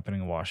things that are happening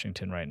in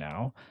Washington right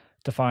now,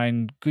 to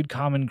find good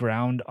common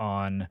ground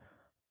on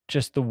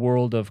just the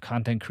world of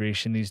content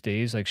creation these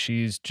days. Like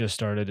she's just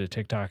started a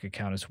TikTok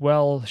account as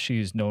well.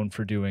 She's known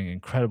for doing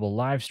incredible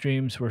live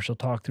streams where she'll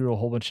talk through a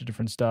whole bunch of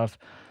different stuff,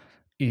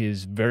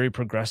 is very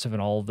progressive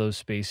in all of those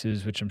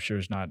spaces, which I'm sure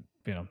is not,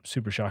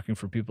 super shocking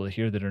for people to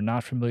hear that are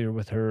not familiar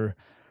with her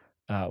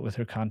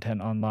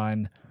content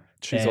online.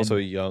 She's also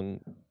a young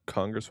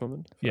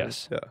congresswoman.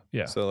 Yes.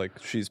 Yeah. So like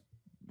she's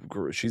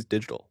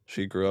digital.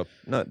 She grew up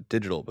not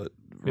digital, but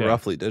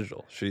roughly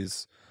digital.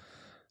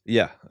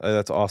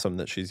 That's awesome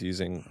that she's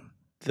using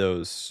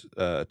those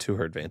to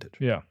her advantage.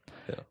 Yeah.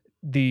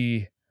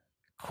 The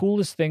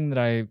coolest thing that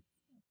I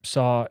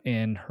saw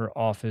in her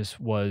office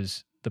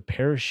was the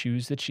pair of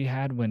shoes that she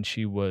had when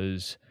she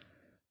was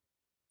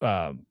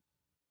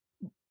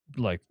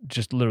like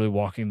just literally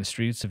walking the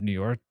streets of New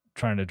York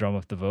trying to drum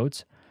up the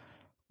votes,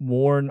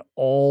 worn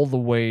all the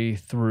way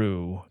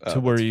through to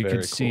where you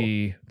could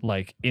see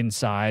like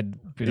inside,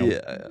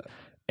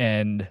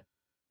 and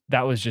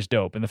that was just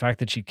dope. And the fact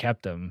that she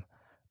kept them,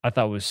 I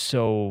thought was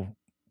so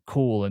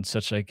cool and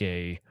such like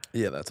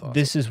that's awesome.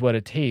 This is what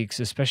it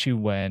takes, especially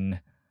when,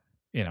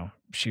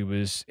 she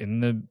was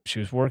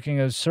working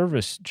a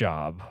service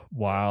job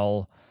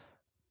while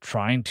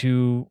trying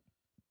to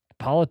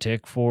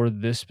politic for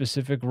this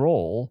specific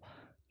role.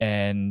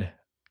 And,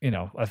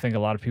 I think a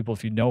lot of people,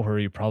 if you know her,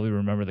 you probably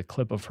remember the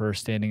clip of her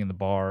standing in the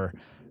bar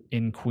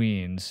in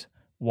Queens,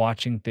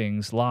 watching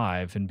things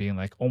live and being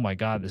like, oh my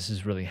God, this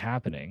is really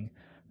happening.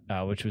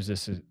 Which was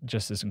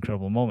just this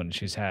incredible moment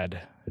she's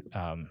had.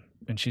 And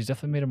she's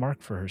definitely made a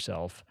mark for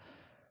herself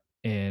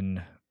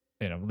in,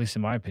 at least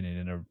in my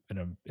opinion,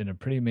 in a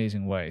pretty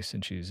amazing way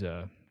since she's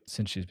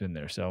been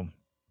there. So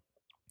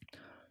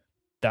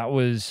that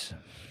was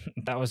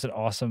an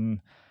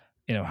awesome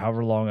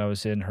however long I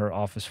was in her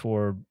office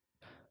for,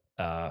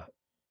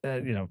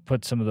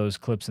 put some of those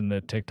clips in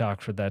the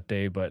TikTok for that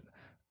day. But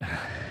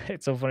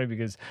it's so funny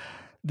because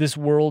this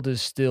world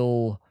is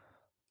still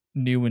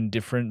new and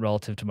different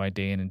relative to my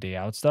day in and day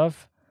out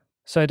stuff.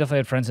 So I definitely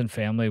had friends and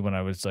family when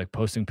I was like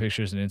posting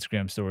pictures and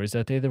Instagram stories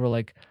that day. They were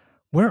like,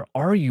 "Where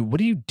are you?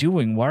 What are you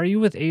doing? Why are you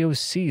with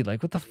AOC?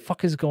 Like, what the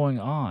fuck is going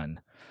on?"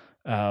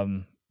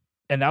 And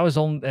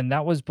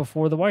that was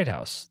before the White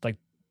House. Like,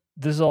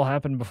 this all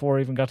happened before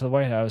I even got to the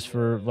White House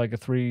for like a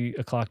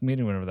 3:00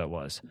 meeting, whatever that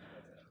was.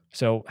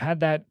 So had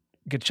that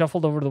get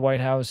shuffled over to the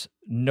White House,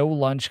 no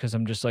lunch because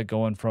I'm just like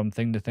going from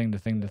thing to thing to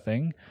thing to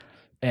thing,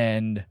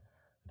 and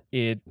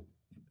it,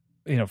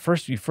 you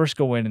first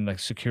go in and like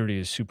security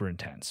is super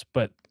intense,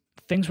 but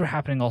things were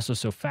happening also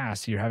so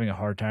fast. You're having a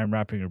hard time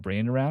wrapping your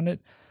brain around it.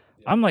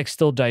 I'm like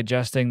still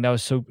digesting. That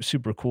was so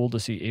super cool to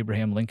see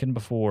Abraham Lincoln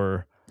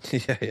before,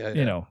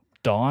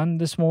 dawn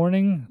this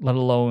morning, let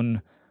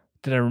alone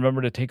did I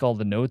remember to take all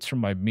the notes from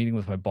my meeting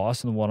with my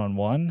boss in the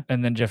one-on-one,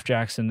 and then Jeff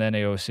Jackson, then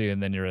AOC,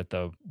 and then you're at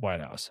the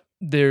White House.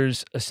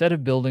 There's a set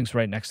of buildings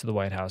right next to the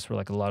White House where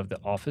like a lot of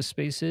the office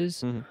space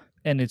is,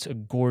 and it's a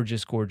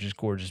gorgeous, gorgeous,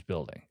 gorgeous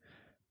building.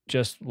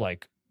 Just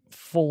like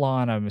full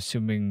on, I'm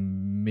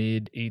assuming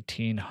mid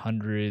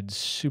 1800s,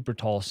 super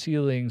tall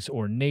ceilings,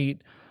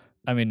 ornate.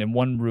 I mean, in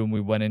one room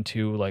we went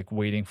into like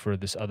waiting for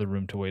this other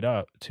room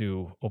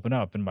to open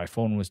up, and my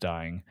phone was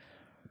dying.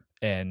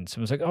 And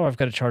someone's like, "Oh, I've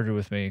got a charger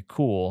with me."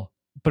 Cool.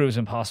 But it was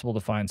impossible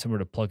to find somewhere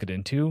to plug it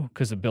into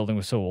because the building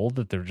was so old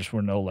that there just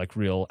were no like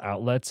real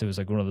outlets. It was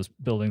like one of those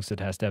buildings that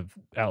has to have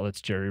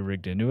outlets jerry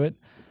rigged into it.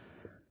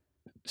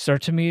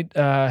 Start to meet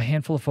a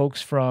handful of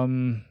folks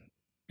from,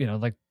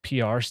 like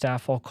PR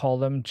staff, I'll call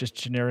them, just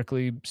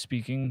generically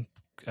speaking.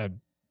 I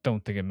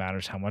don't think it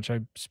matters how much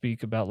I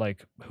speak about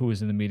like who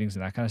is in the meetings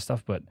and that kind of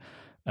stuff, but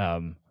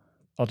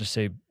I'll just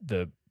say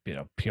the,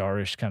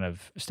 PR-ish kind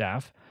of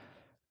staff.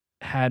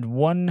 Had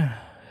one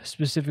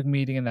specific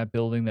meeting in that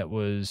building that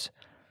was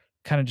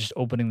kind of just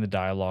opening the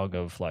dialogue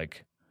of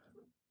like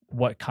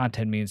what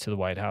content means to the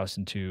White House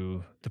and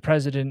to the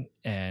president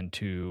and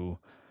to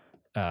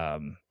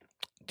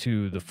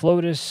the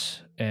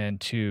FLOTUS and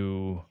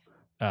to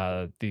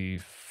the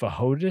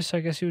FHOTUS,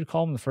 I guess you would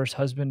call him, the first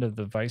husband of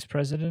the vice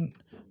president.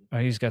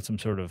 He's got some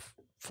sort of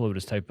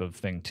FLOTUS type of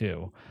thing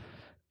too.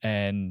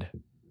 And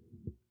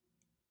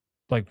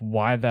like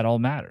why that all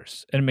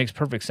matters. And it makes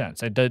perfect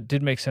sense. It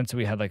did make sense that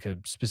we had like a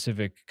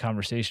specific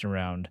conversation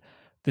around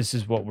this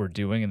is what we're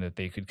doing, and that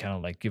they could kind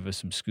of like give us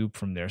some scoop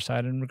from their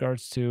side in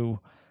regards to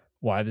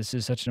why this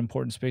is such an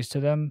important space to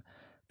them.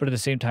 But at the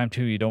same time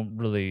too,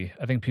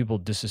 I think people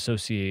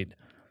disassociate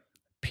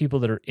people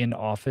that are in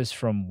office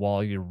from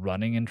while you're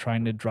running and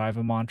trying to drive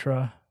a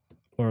mantra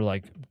or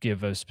like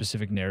give a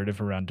specific narrative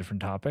around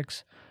different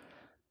topics.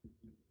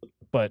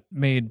 But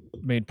made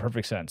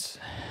perfect sense.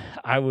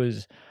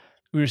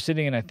 We were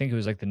sitting in, I think it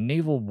was like the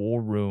Naval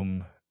War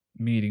Room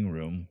meeting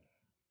room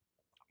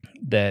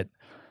that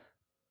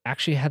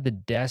actually had the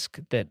desk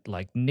that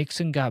like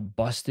Nixon got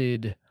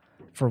busted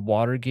for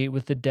Watergate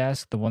with the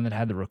desk, the one that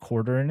had the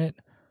recorder in it.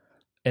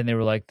 And they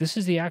were like, this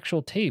is the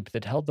actual tape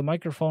that held the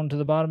microphone to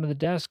the bottom of the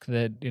desk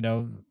that,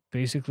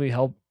 basically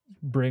helped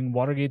bring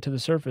Watergate to the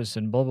surface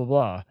and blah, blah,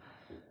 blah.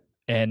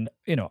 And,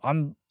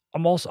 I'm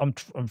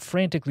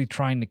frantically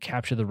trying to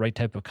capture the right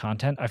type of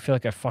content. I feel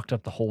like I fucked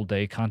up the whole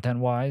day content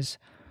wise.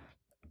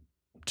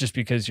 Just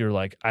because you're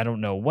like, I don't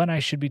know when I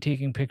should be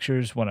taking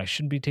pictures, when I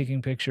shouldn't be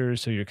taking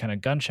pictures. So you're kind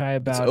of gun shy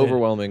about it. It's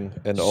overwhelming.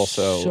 And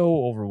also,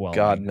 so overwhelming.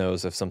 God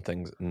knows if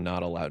something's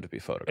not allowed to be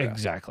photographed.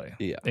 Exactly.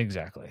 Yeah.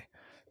 Exactly.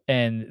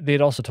 And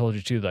they'd also told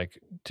you too, like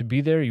to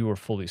be there, you were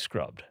fully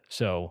scrubbed.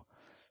 So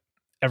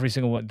every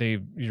single one,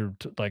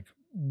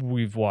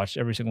 we've watched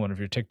every single one of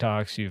your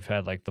TikToks. You've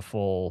had like the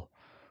full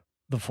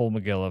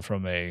Megillah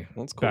from a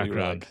That's cool.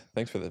 background.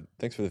 Thanks for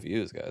the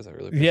views, guys. I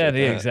really appreciate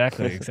that.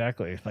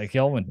 Exactly. Like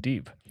y'all went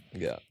deep.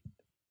 Yeah.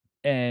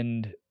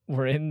 And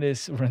we're in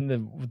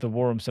the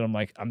war room. So I'm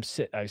like,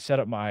 I set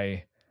up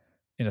my,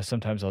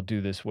 sometimes I'll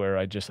do this where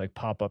I just like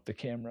pop up the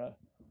camera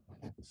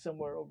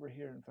somewhere over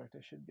here. In fact,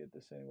 I should get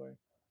this anyway.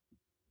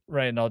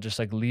 Right. And I'll just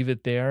like leave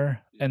it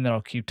there and then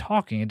I'll keep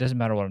talking. It doesn't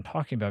matter what I'm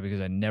talking about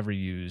because I never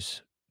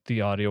use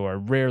the audio, or I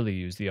rarely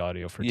use the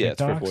audio for TikToks. Yeah,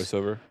 it's for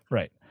voiceover.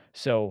 Right.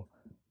 So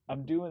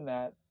I'm doing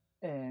that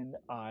and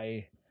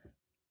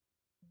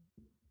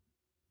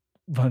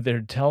but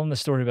they're telling the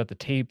story about the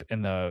tape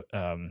and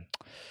the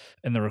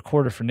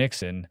recorder for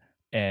Nixon,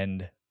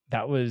 and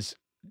that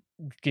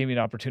gave me an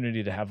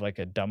opportunity to have like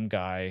a dumb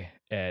guy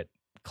in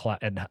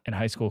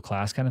high school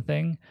class kind of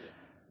thing,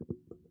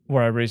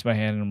 where I raised my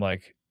hand and I'm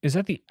like, "Is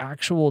that the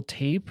actual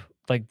tape?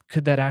 Like,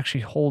 could that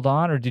actually hold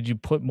on, or did you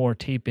put more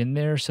tape in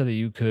there so that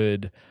you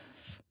could?"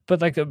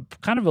 But like a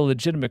kind of a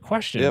legitimate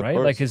question, right?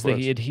 Course, like, is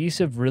the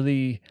adhesive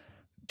really?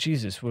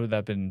 Jesus, would that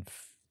have been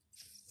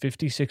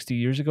 50, 60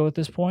 years ago at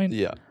this point?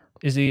 Yeah.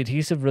 Is the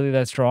adhesive really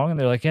that strong? And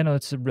they're like, yeah, no,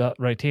 it's the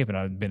right tape. And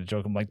I've made a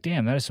joke. I'm like,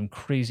 damn, that is some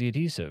crazy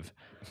adhesive.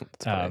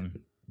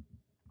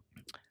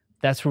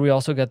 That's where we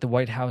also got the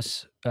White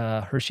House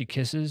Hershey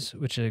Kisses,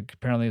 which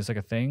apparently is like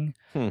a thing.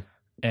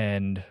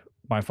 and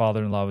my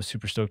father-in-law was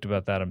super stoked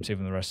about that. I'm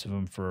saving the rest of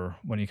them for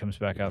when he comes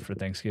back out for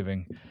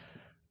Thanksgiving.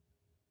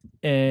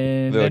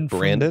 And They're then like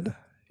branded?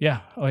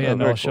 Yeah. Oh yeah. Oh,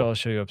 no, very I'll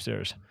show you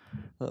upstairs.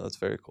 Oh, that's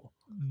very cool.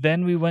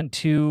 Then we went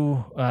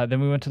to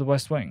the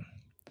West Wing.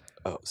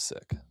 Oh,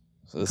 sick.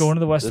 So going to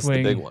the West Wing. This is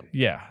the big one.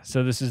 Yeah.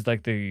 So this is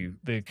like the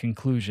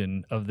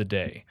conclusion of the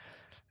day.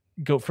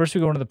 First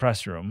we go into the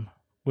press room,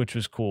 which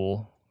was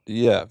cool.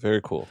 Yeah,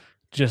 very cool.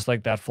 Just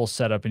like that full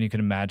setup, and you can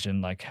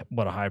imagine like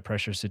what a high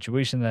pressure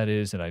situation that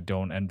is, and I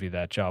don't envy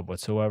that job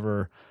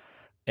whatsoever.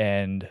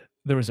 And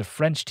there was a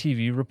French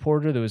TV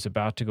reporter that was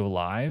about to go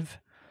live.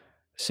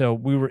 So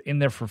we were in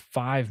there for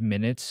 5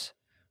 minutes,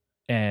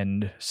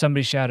 and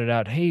somebody shouted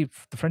out, "Hey,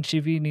 the French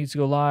TV needs to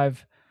go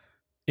live.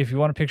 If you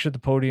want a picture at the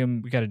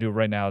podium, we got to do it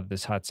right now,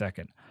 this hot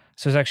second."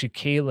 So it's actually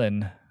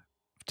Kalen,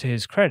 to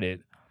his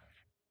credit,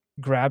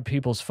 grabbed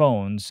people's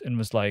phones and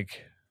was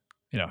like,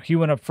 he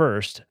went up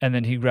first, and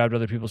then he grabbed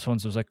other people's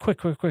phones and was like,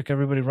 quick,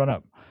 everybody run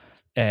up.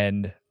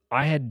 And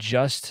I had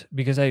just,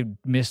 because I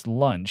missed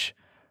lunch,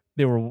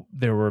 there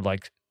were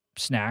like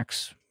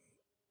snacks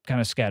kind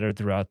of scattered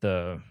throughout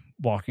the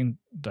walking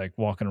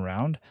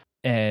around.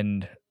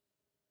 And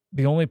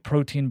the only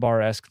protein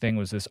bar-esque thing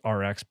was this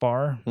RX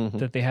bar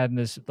that they had in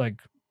this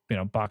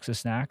box of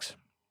snacks,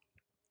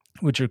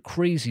 which are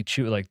crazy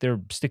chew. Like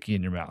they're sticky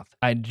in your mouth.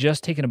 I'd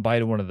just taken a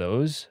bite of one of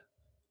those.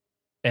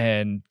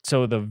 And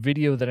so the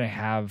video that I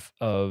have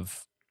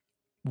of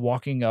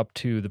walking up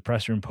to the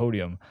press room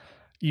podium,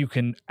 you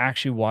can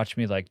actually watch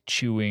me like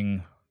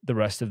chewing the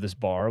rest of this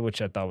bar, which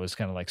I thought was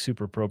kind of like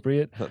super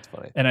appropriate. That's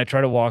funny. And I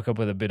try to walk up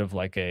with a bit of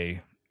like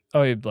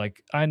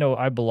like I know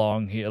I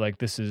belong here. Like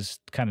this is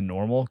kind of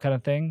normal kind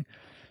of thing.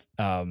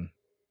 And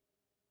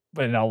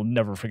I'll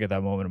never forget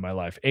that moment in my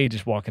life. A,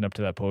 just walking up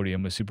to that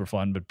podium was super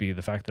fun, but B,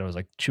 the fact that I was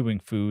like chewing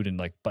food and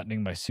like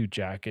buttoning my suit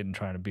jacket and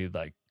trying to be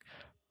like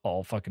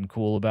all fucking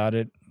cool about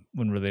it,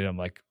 when really I'm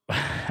like,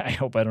 I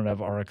hope I don't have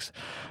RX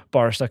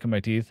bar stuck in my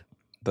teeth.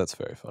 That's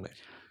very funny.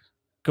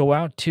 Go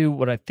out to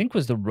what I think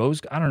was the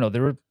Rose. I don't know.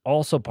 There were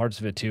also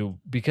parts of it too,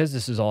 because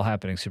this is all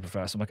happening super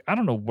fast. I'm like, I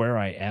don't know where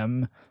I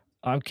am.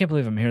 I can't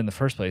believe I'm here in the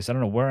first place. I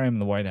don't know where I am in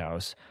the White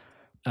House.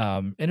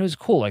 And it was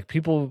cool. Like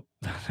people,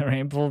 there were a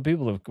handful of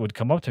people that would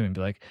come up to me and be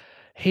like,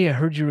 "Hey, I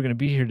heard you were going to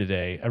be here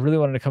today. I really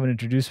wanted to come and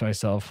introduce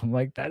myself." I'm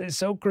like, that is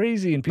so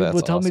crazy. And people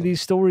would tell me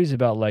these stories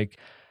about like,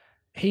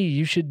 "Hey,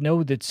 you should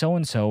know that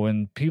so-and-so,"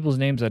 and people's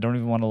names I don't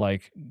even want to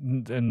like,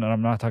 and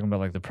I'm not talking about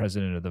like the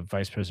president or the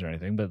vice president or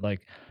anything, but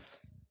like,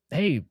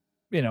 hey,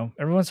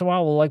 every once in a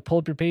while we'll like pull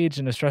up your page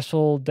in a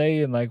stressful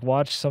day and like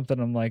watch something.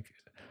 I'm like,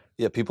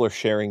 yeah, people are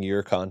sharing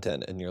your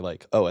content and you're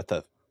like, oh, at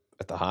the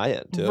high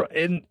end too.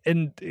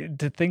 And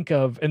to think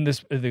of, and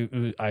this,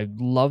 I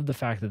love the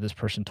fact that this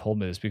person told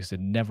me this because it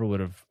never would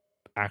have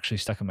actually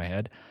stuck in my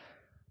head.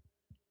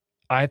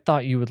 I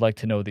thought you would like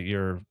to know that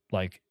your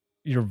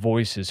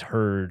voice is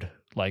heard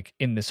like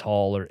in this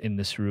hall or in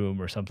this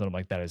room or something. I'm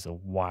like, that is the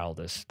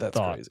wildest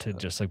thought crazy, to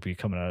just like be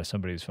coming out of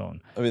somebody's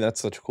phone. I mean,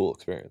 that's such a cool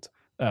experience.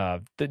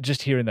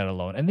 Just hearing that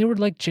alone. And they were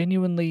just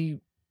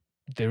genuinely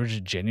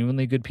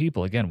good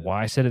people. Again,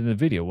 why I said it in the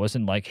video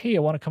wasn't like, hey, I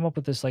want to come up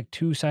with this like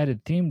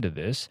two-sided theme to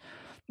this.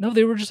 No,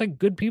 they were just like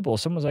good people.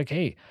 Someone's like,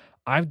 hey,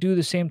 I do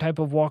the same type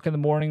of walk in the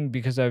morning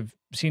because I've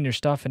seen your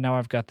stuff and now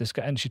I've got this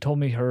guy. And she told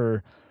me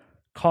her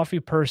coffee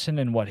person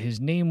and what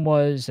his name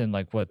was and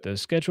like what the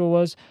schedule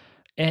was.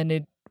 And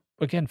it,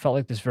 again, felt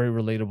like this very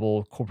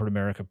relatable corporate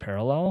America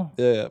parallel.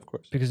 Yeah, of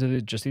course. Because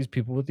of just these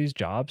people with these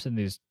jobs and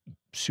these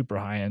super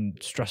high-end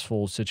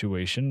stressful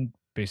situation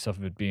based off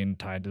of it being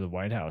tied to the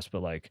White House,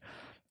 but like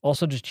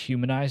also just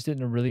humanized it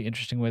in a really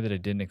interesting way that I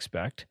didn't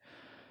expect.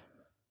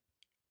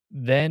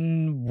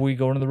 Then we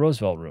go into the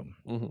Roosevelt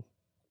Room,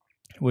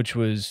 which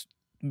was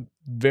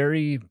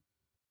very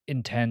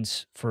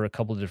intense for a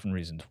couple of different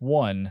reasons.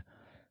 One,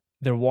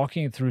 they're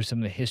walking through some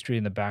of the history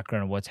and the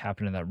background of what's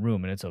happened in that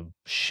room, and it's a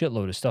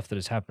shitload of stuff that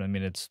has happened. I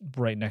mean, it's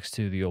right next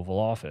to the Oval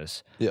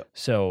Office. Yeah.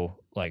 So,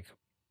 like,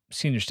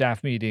 senior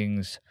staff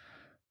meetings,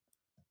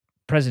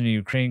 President of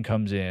Ukraine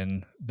comes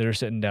in, they're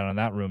sitting down in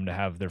that room to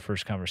have their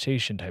first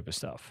conversation type of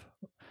stuff.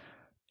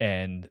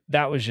 And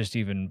that was just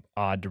even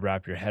odd to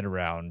wrap your head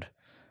around.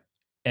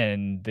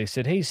 And they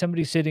said, hey,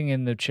 somebody's sitting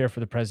in the chair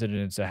for the president.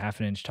 It's a half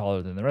an inch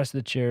taller than the rest of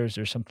the chairs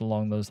or something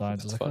along those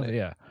lines. That's I was like, funny.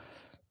 oh, yeah.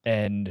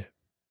 And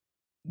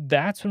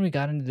that's when we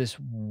got into this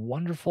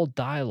wonderful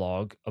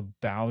dialogue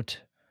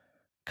about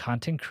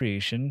content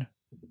creation,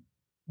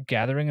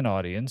 gathering an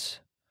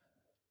audience,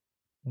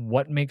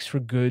 what makes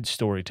for good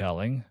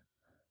storytelling,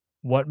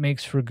 what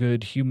makes for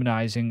good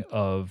humanizing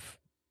of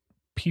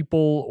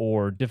people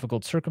or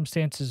difficult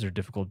circumstances or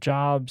difficult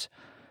jobs,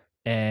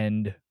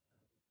 and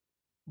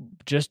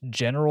just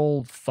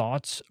general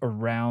thoughts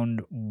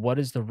around what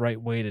is the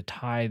right way to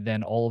tie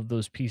then all of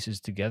those pieces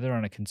together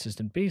on a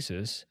consistent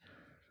basis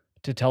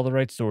to tell the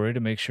right story, to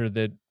make sure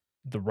that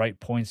the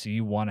right points that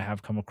you want to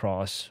have come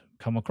across.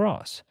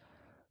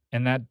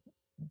 And that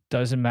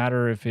doesn't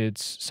matter if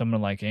it's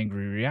someone like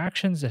Angry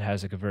Reactions that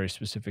has like a very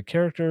specific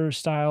character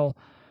style,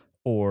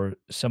 or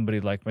somebody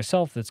like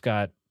myself that's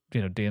got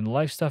day in the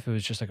life stuff. It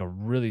was just like a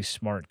really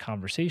smart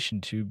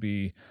conversation to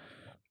be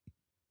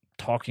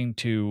talking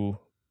to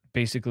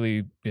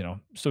basically,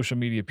 social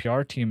media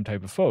PR team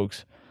type of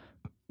folks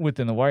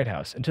within the White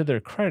House. And to their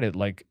credit,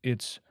 like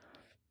it's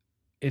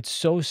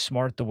so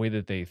smart the way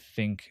that they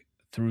think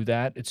through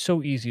that. It's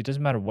so easy. It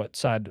doesn't matter what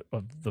side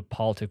of the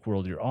politic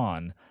world you're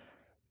on.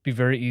 It'd be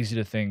very easy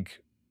to think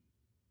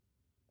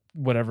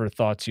whatever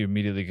thoughts you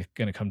immediately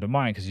going to come to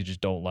mind because you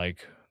just don't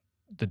like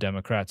the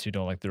Democrats, you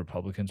don't like the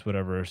Republicans,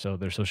 whatever. So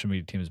their social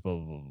media team is blah,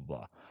 blah, blah, blah,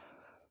 blah.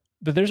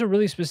 But there's a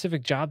really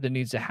specific job that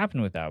needs to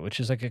happen with that, which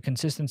is like a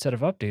consistent set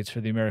of updates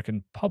for the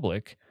American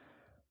public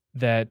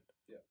that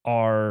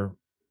are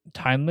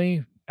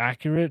timely,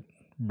 accurate,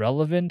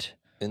 relevant.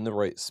 In the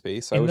right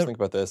space. I always think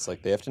about this.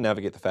 Like, they have to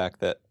navigate the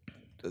fact that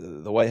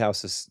the White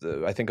House is,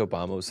 I think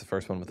Obama was the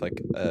first one with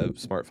like a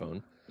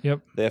smartphone.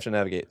 Yep. They have to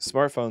navigate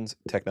smartphones,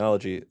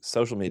 technology,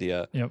 social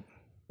media. Yep.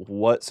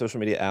 What social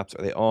media apps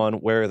are they on?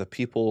 Where are the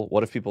people?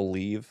 What if people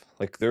leave?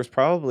 Like, there's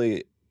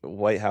probably a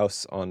White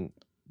House on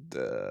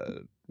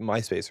the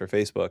MySpace or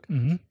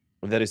Facebook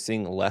that is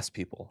seeing less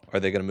people. Are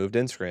they going to move to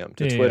Instagram,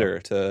 to Twitter,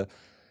 to?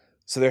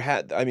 So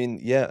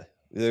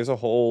there's a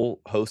whole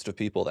host of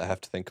people that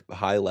have to think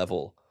high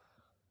level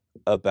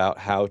about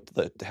how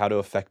to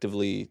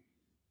effectively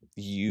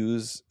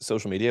use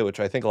social media, which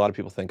I think a lot of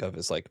people think of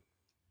as like,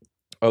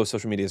 oh,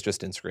 social media is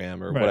just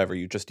Instagram or whatever,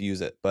 you just use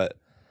it. But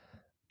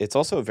it's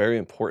also a very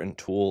important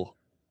tool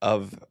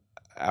of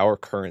our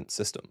current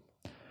system.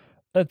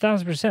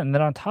 1,000%. And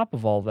then on top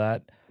of all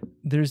that,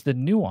 there's the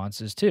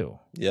nuances too.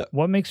 Yeah.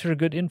 What makes for a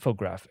good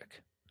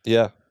infographic?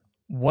 Yeah.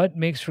 What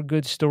makes for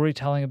good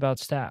storytelling about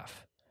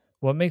staff?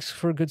 What makes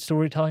for good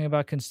storytelling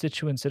about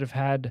constituents that have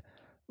had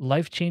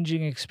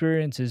life-changing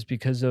experiences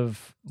because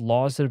of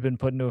laws that have been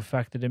put into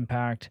effect that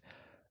impact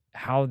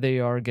how they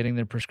are getting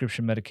their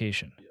prescription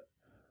medication? Yeah.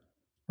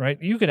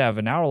 Right? You could have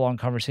an hour-long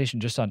conversation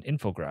just on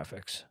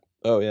infographics.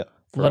 Oh, yeah.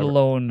 Forever. Let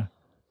alone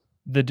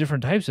the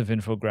different types of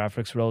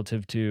infographics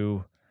relative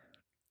to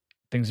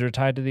things that are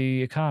tied to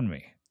the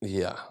economy.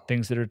 Yeah.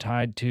 Things that are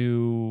tied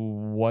to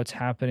what's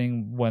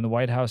happening when the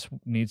White House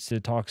needs to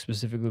talk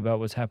specifically about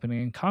what's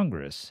happening in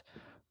Congress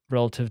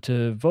relative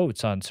to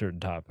votes on certain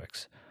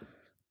topics.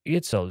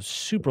 It's a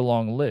super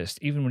long list,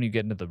 even when you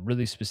get into the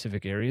really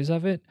specific areas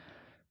of it,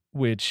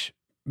 which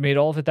made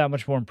all of it that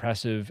much more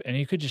impressive. And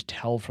you could just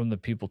tell from the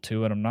people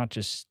too, and I'm not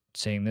just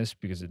saying this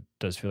because it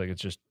does feel like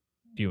it's just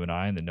you and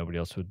I and that nobody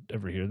else would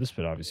ever hear this,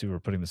 but obviously we're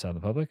putting this out in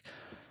the public.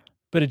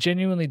 But it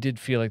genuinely did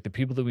feel like the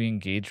people that we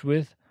engaged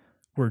with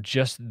were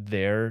just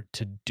there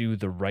to do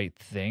the right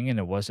thing. And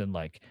it wasn't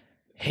like,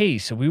 hey,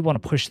 so we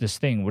want to push this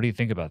thing. What do you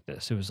think about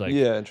this? It was like,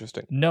 yeah,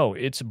 interesting. No,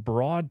 it's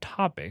broad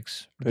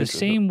topics. The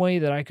same way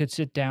that I could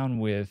sit down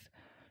with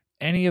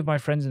any of my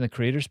friends in the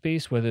creator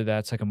space, whether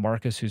that's like a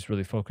Marcus who's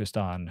really focused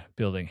on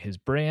building his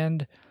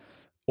brand,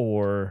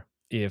 or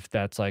if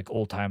that's like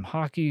old time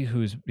hockey,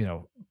 who's,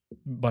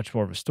 much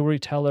more of a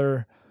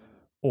storyteller,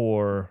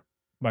 or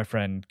my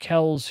friend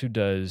Kells who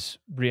does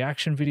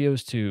reaction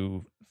videos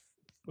to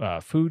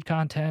food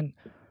content.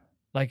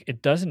 Like,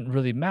 it doesn't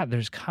really matter.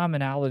 There's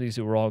commonalities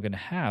that we're all going to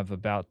have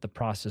about the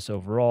process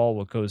overall,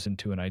 what goes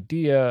into an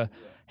idea,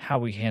 how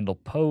we handle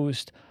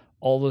post,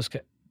 all those.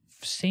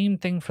 Same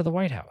thing for the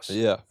White House.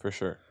 Yeah, for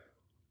sure.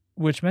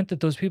 Which meant that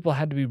those people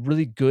had to be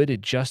really good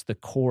at just the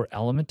core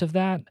element of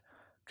that.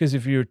 Because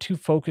if you're too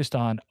focused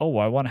on, oh,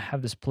 I want to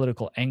have this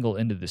political angle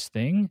into this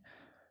thing,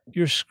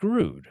 you're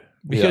screwed.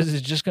 Because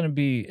it's just going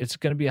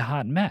to be a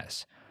hot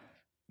mess.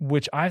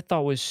 Which I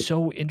thought was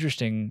so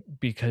interesting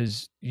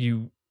because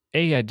I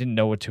didn't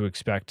know what to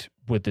expect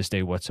with this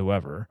day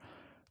whatsoever.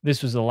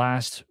 This was the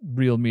last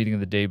real meeting of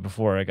the day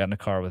before I got in a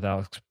car with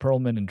Alex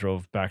Perlman and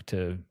drove back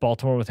to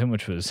Baltimore with him,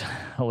 which was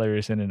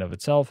hilarious in and of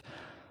itself.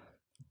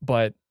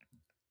 But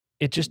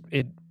it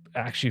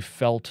actually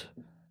felt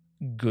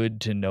good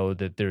to know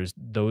that there's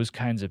those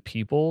kinds of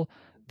people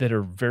that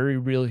are very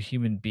real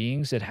human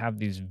beings that have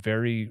these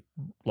very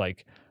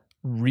like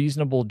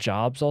reasonable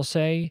jobs, I'll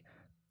say,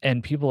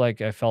 and people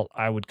like I felt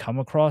I would come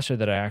across or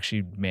that I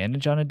actually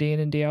manage on a day in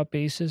and day out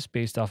basis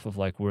based off of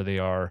like where they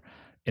are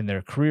in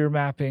their career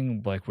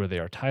mapping, like where they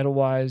are title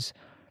wise.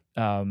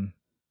 And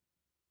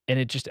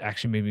it just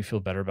actually made me feel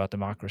better about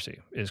democracy,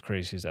 as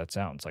crazy as that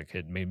sounds. Like,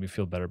 it made me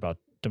feel better about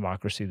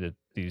democracy that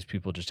these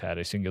people just had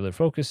a singular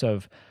focus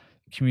of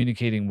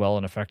communicating well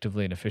and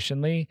effectively and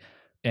efficiently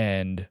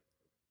and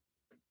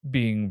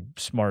being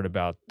smart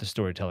about the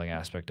storytelling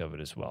aspect of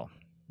it as well.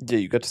 Yeah,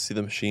 you got to see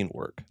the machine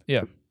work.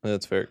 Yeah.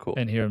 That's very cool.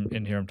 And hear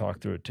him talk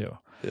through it too.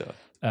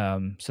 Yeah.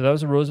 So that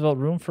was a Roosevelt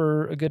room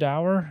for a good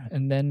hour.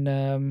 And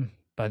then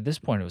by this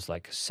point, it was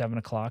like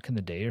 7:00 in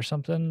the day or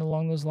something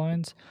along those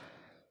lines.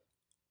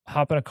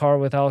 Hop in a car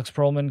with Alex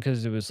Perlman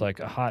because it was like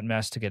a hot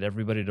mess to get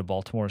everybody to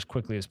Baltimore as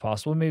quickly as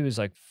possible. Maybe it was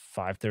like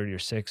 5:30 or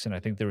 6, and I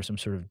think there was some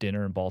sort of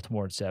dinner in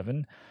Baltimore at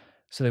 7.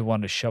 So they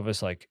wanted to shove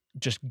us like,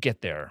 just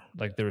get there.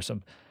 Like, there was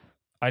some,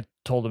 I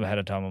told them ahead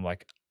of time, I'm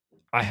like,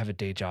 I have a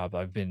day job.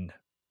 I've been,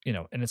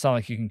 and it's not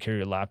like you can carry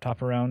your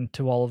laptop around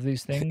to all of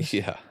these things.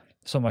 Yeah.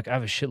 So I'm like, I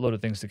have a shitload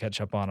of things to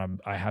catch up on.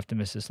 I have to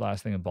miss this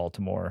last thing in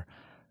Baltimore.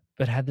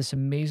 But had this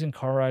amazing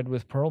car ride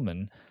with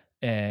Pearlman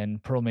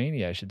and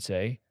Pearlmania, I should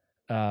say.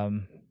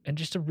 And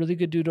just a really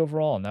good dude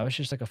overall. And that was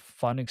just like a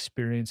fun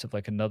experience of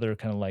like another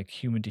kind of like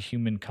human to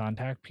human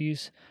contact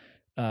piece.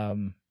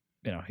 You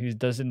know, he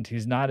does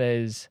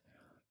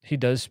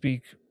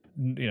speak,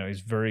 you know,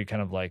 he's very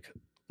kind of like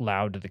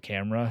loud to the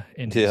camera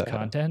in his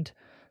content.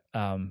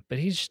 But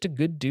he's just a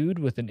good dude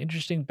with an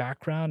interesting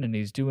background, and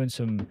he's doing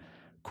some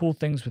cool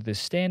things with his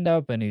stand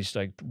up, and he's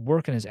like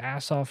working his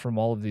ass off from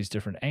all of these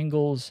different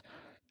angles,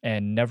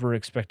 and never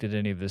expected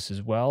any of this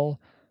as well.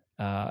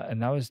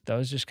 And that was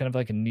just kind of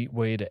like a neat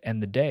way to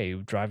end the day,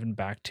 driving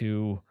back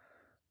to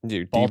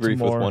debrief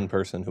with one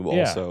person who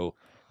also,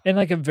 and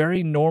like a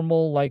very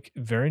normal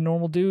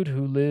dude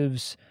who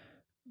lives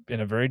in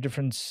a very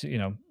different, you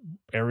know,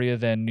 area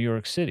than New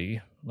York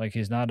City. Like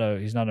he's not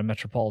a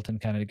metropolitan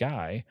kind of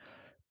guy,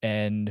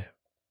 and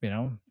you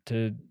know,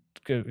 to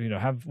go, you know,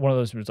 have one of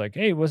those where it's like,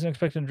 hey, wasn't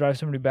expecting to drive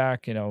somebody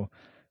back, you know,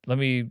 let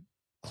me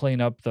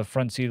clean up the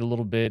front seat a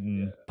little bit,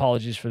 and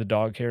apologies for the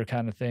dog hair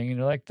kind of thing. And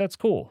you're like, that's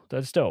cool,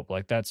 that's dope,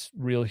 like that's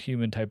real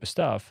human type of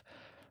stuff.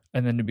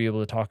 And then to be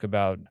able to talk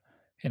about,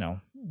 you know,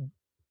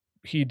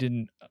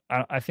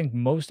 I think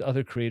most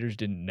other creators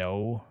didn't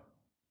know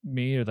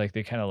me, or like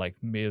they kind of like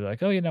made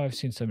like, oh, you know, I've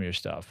seen some of your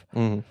stuff.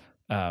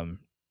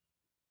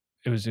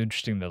 It was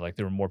interesting that like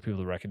there were more people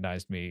that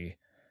recognized me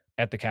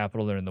at the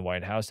Capitol or in the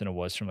White House than it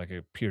was from like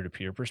a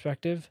peer-to-peer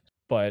perspective.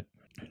 But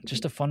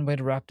just a fun way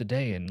to wrap the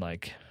day. And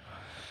like,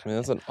 I mean,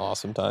 that's an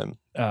awesome time.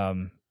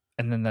 And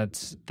then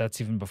that's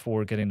even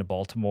before getting to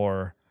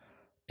Baltimore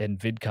and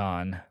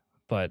VidCon.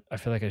 But I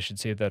feel like I should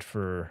save that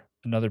for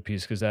another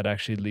piece, because that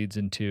actually leads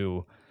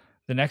into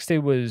the next day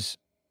was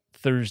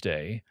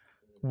Thursday,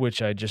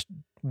 which I just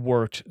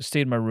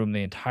stayed in my room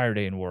the entire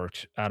day and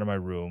worked out of my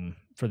room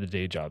for the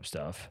day job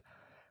stuff,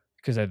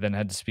 because I then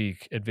had to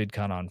speak at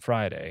VidCon on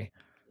Friday.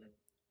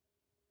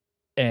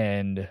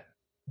 And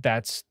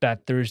that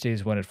Thursday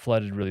is when it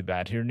flooded really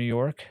bad here in New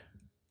York.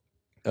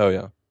 Oh,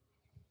 yeah.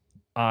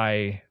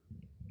 I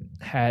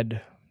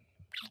had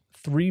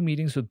 3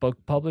 meetings with book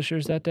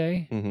publishers that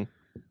day. Mm-hmm.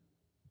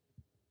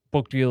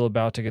 Book deal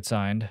about to get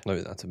signed. I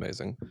mean, that's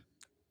amazing.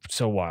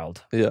 So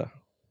wild. Yeah.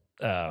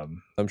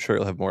 I'm sure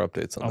you'll have more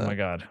updates on that. Oh, my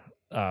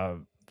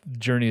God.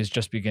 Journey is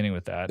just beginning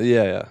with that.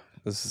 Yeah.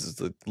 This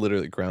is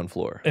literally ground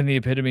floor. And the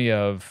epitome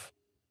of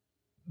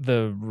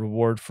the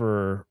reward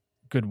for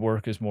good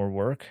work is more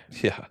work.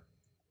 Yeah.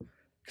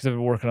 Because I've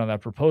been working on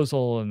that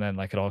proposal, and then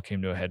like it all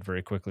came to a head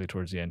very quickly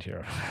towards the end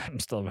here. I'm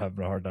still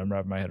having a hard time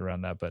wrapping my head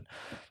around that. But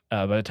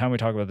by the time we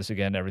talk about this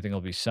again, everything will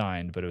be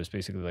signed. But it was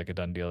basically like a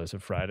done deal as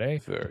of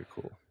Friday. Very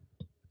cool.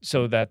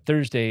 So that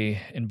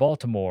Thursday in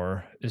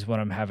Baltimore is when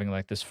I'm having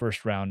like this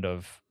first round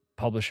of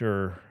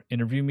publisher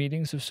interview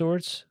meetings of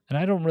sorts. And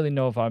I don't really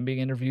know if I'm being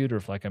interviewed or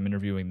if like I'm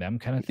interviewing them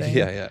kind of thing.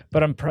 Yeah.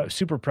 But I'm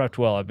super prepped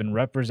well. I've been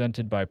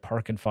represented by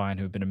Park and Fine,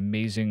 who have been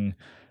amazing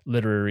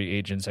literary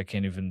agents. I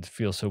can't even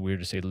feel so weird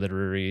to say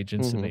literary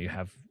agents and that you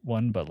have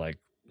one, but like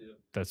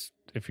that's,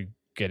 if you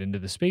get into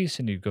the space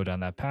and you go down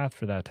that path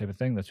for that type of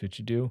thing, that's what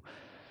you do.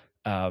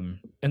 And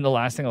the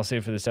last thing I'll say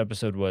for this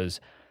episode was,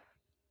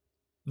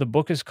 the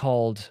book is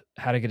called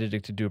How to Get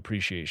Addicted to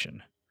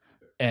Appreciation.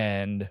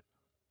 And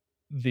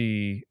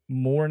the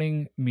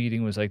morning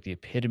meeting was like the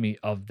epitome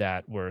of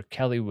that, where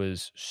Kelly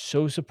was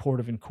so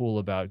supportive and cool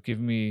about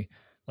giving me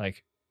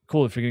like,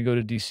 cool, if you're going to go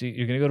to DC,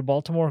 you're going to go to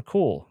Baltimore,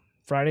 cool.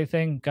 Friday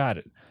thing, got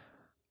it.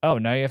 Oh,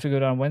 now you have to go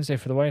down Wednesday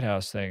for the White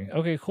House thing.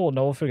 Okay, cool.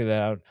 No, we'll figure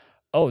that out.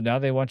 Oh, now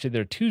they want you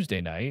there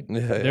Tuesday night.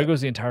 There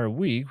goes the entire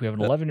week. We have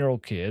an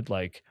 11-year-old kid.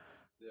 Like,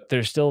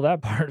 there's still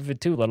that part of it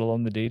too, let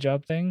alone the day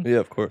job thing. Yeah,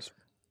 of course.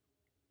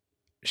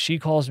 She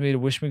calls me to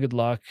wish me good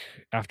luck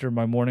after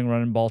my morning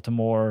run in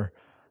Baltimore,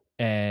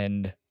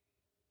 and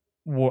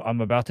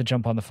I'm about to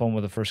jump on the phone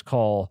with the first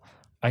call.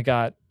 I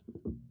got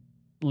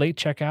late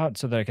checkout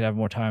so that I could have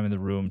more time in the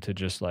room to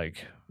just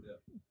like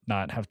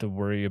not have to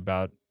worry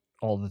about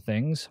all the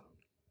things.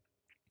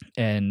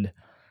 And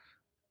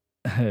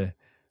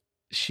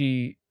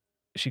she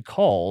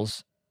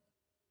calls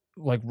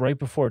like right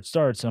before it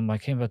starts, and I'm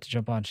like, hey, I'm about to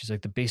jump on. She's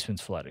like, the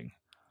basement's flooding.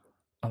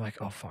 I'm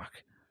like, oh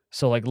fuck.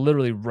 So like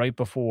literally right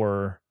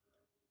before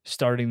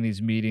starting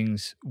these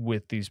meetings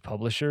with these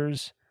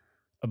publishers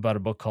about a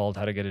book called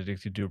How to Get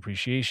Addicted to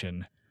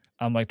Appreciation,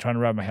 I'm like trying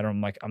to wrap my head around.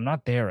 I'm like, I'm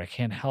not there. I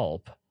can't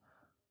help.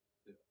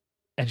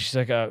 And she's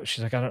like,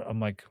 I'm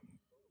like,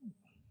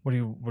 what do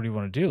you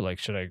want to do? Like,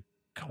 should I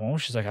come home?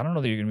 She's like, I don't know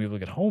that you're gonna be able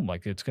to get home.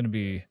 Like, it's gonna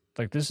be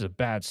like, this is a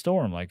bad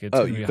storm. Like, it's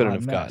you couldn't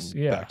have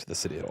gotten back to the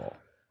city at all.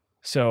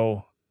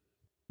 So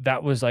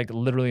that was like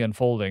literally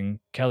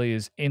unfolding. Kelly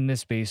is in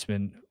this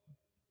basement,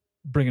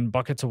 bringing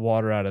buckets of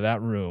water out of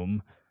that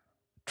room,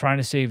 trying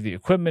to save the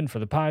equipment for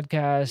the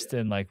podcast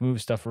and like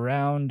move stuff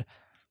around.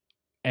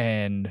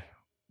 And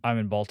I'm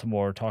in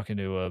Baltimore talking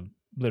to a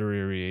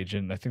literary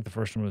agent. I think the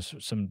first one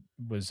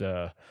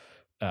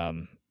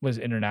was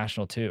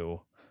international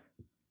too,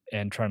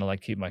 and trying to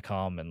like keep my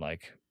calm and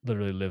like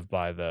literally live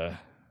by the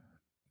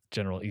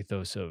general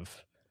ethos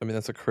of. I mean,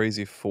 that's a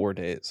crazy 4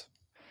 days.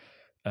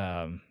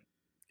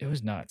 It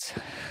was nuts.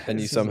 And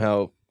you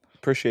somehow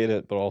appreciate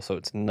it, but also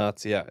it's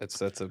nuts. Yeah,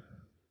 that's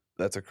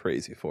a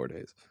crazy 4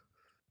 days.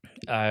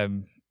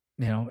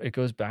 It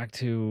goes back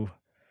to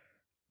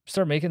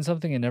start making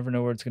something and never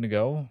know where it's going to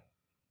go.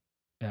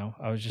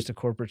 I was just a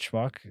corporate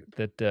schmuck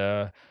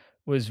that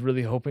was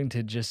really hoping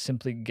to just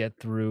simply get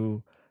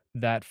through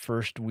that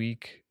first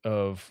week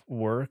of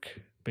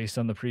work based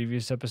on the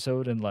previous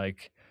episode, and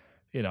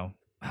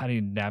how do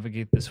you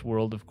navigate this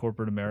world of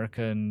corporate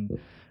America and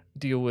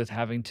deal with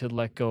having to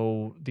let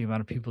go the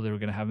amount of people that were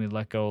going to have me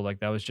let go. Like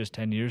that was just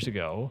 10 years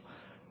ago,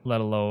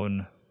 let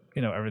alone,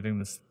 everything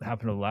that's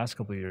happened over the last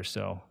couple of years.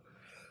 So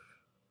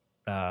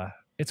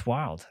it's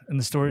wild. And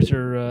the stories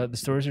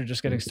are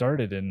just getting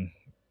started, and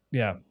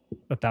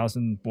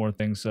 1,000 more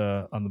things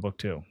on the book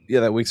too.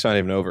 Yeah, that week's not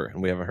even over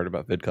and we haven't heard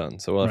about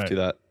VidCon. So we'll have to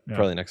do that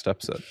probably next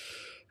episode.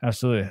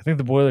 Absolutely. I think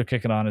the boiler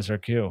kicking on is our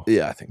cue.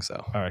 Yeah, I think so.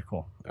 All right, cool.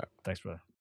 All right. Thanks, brother.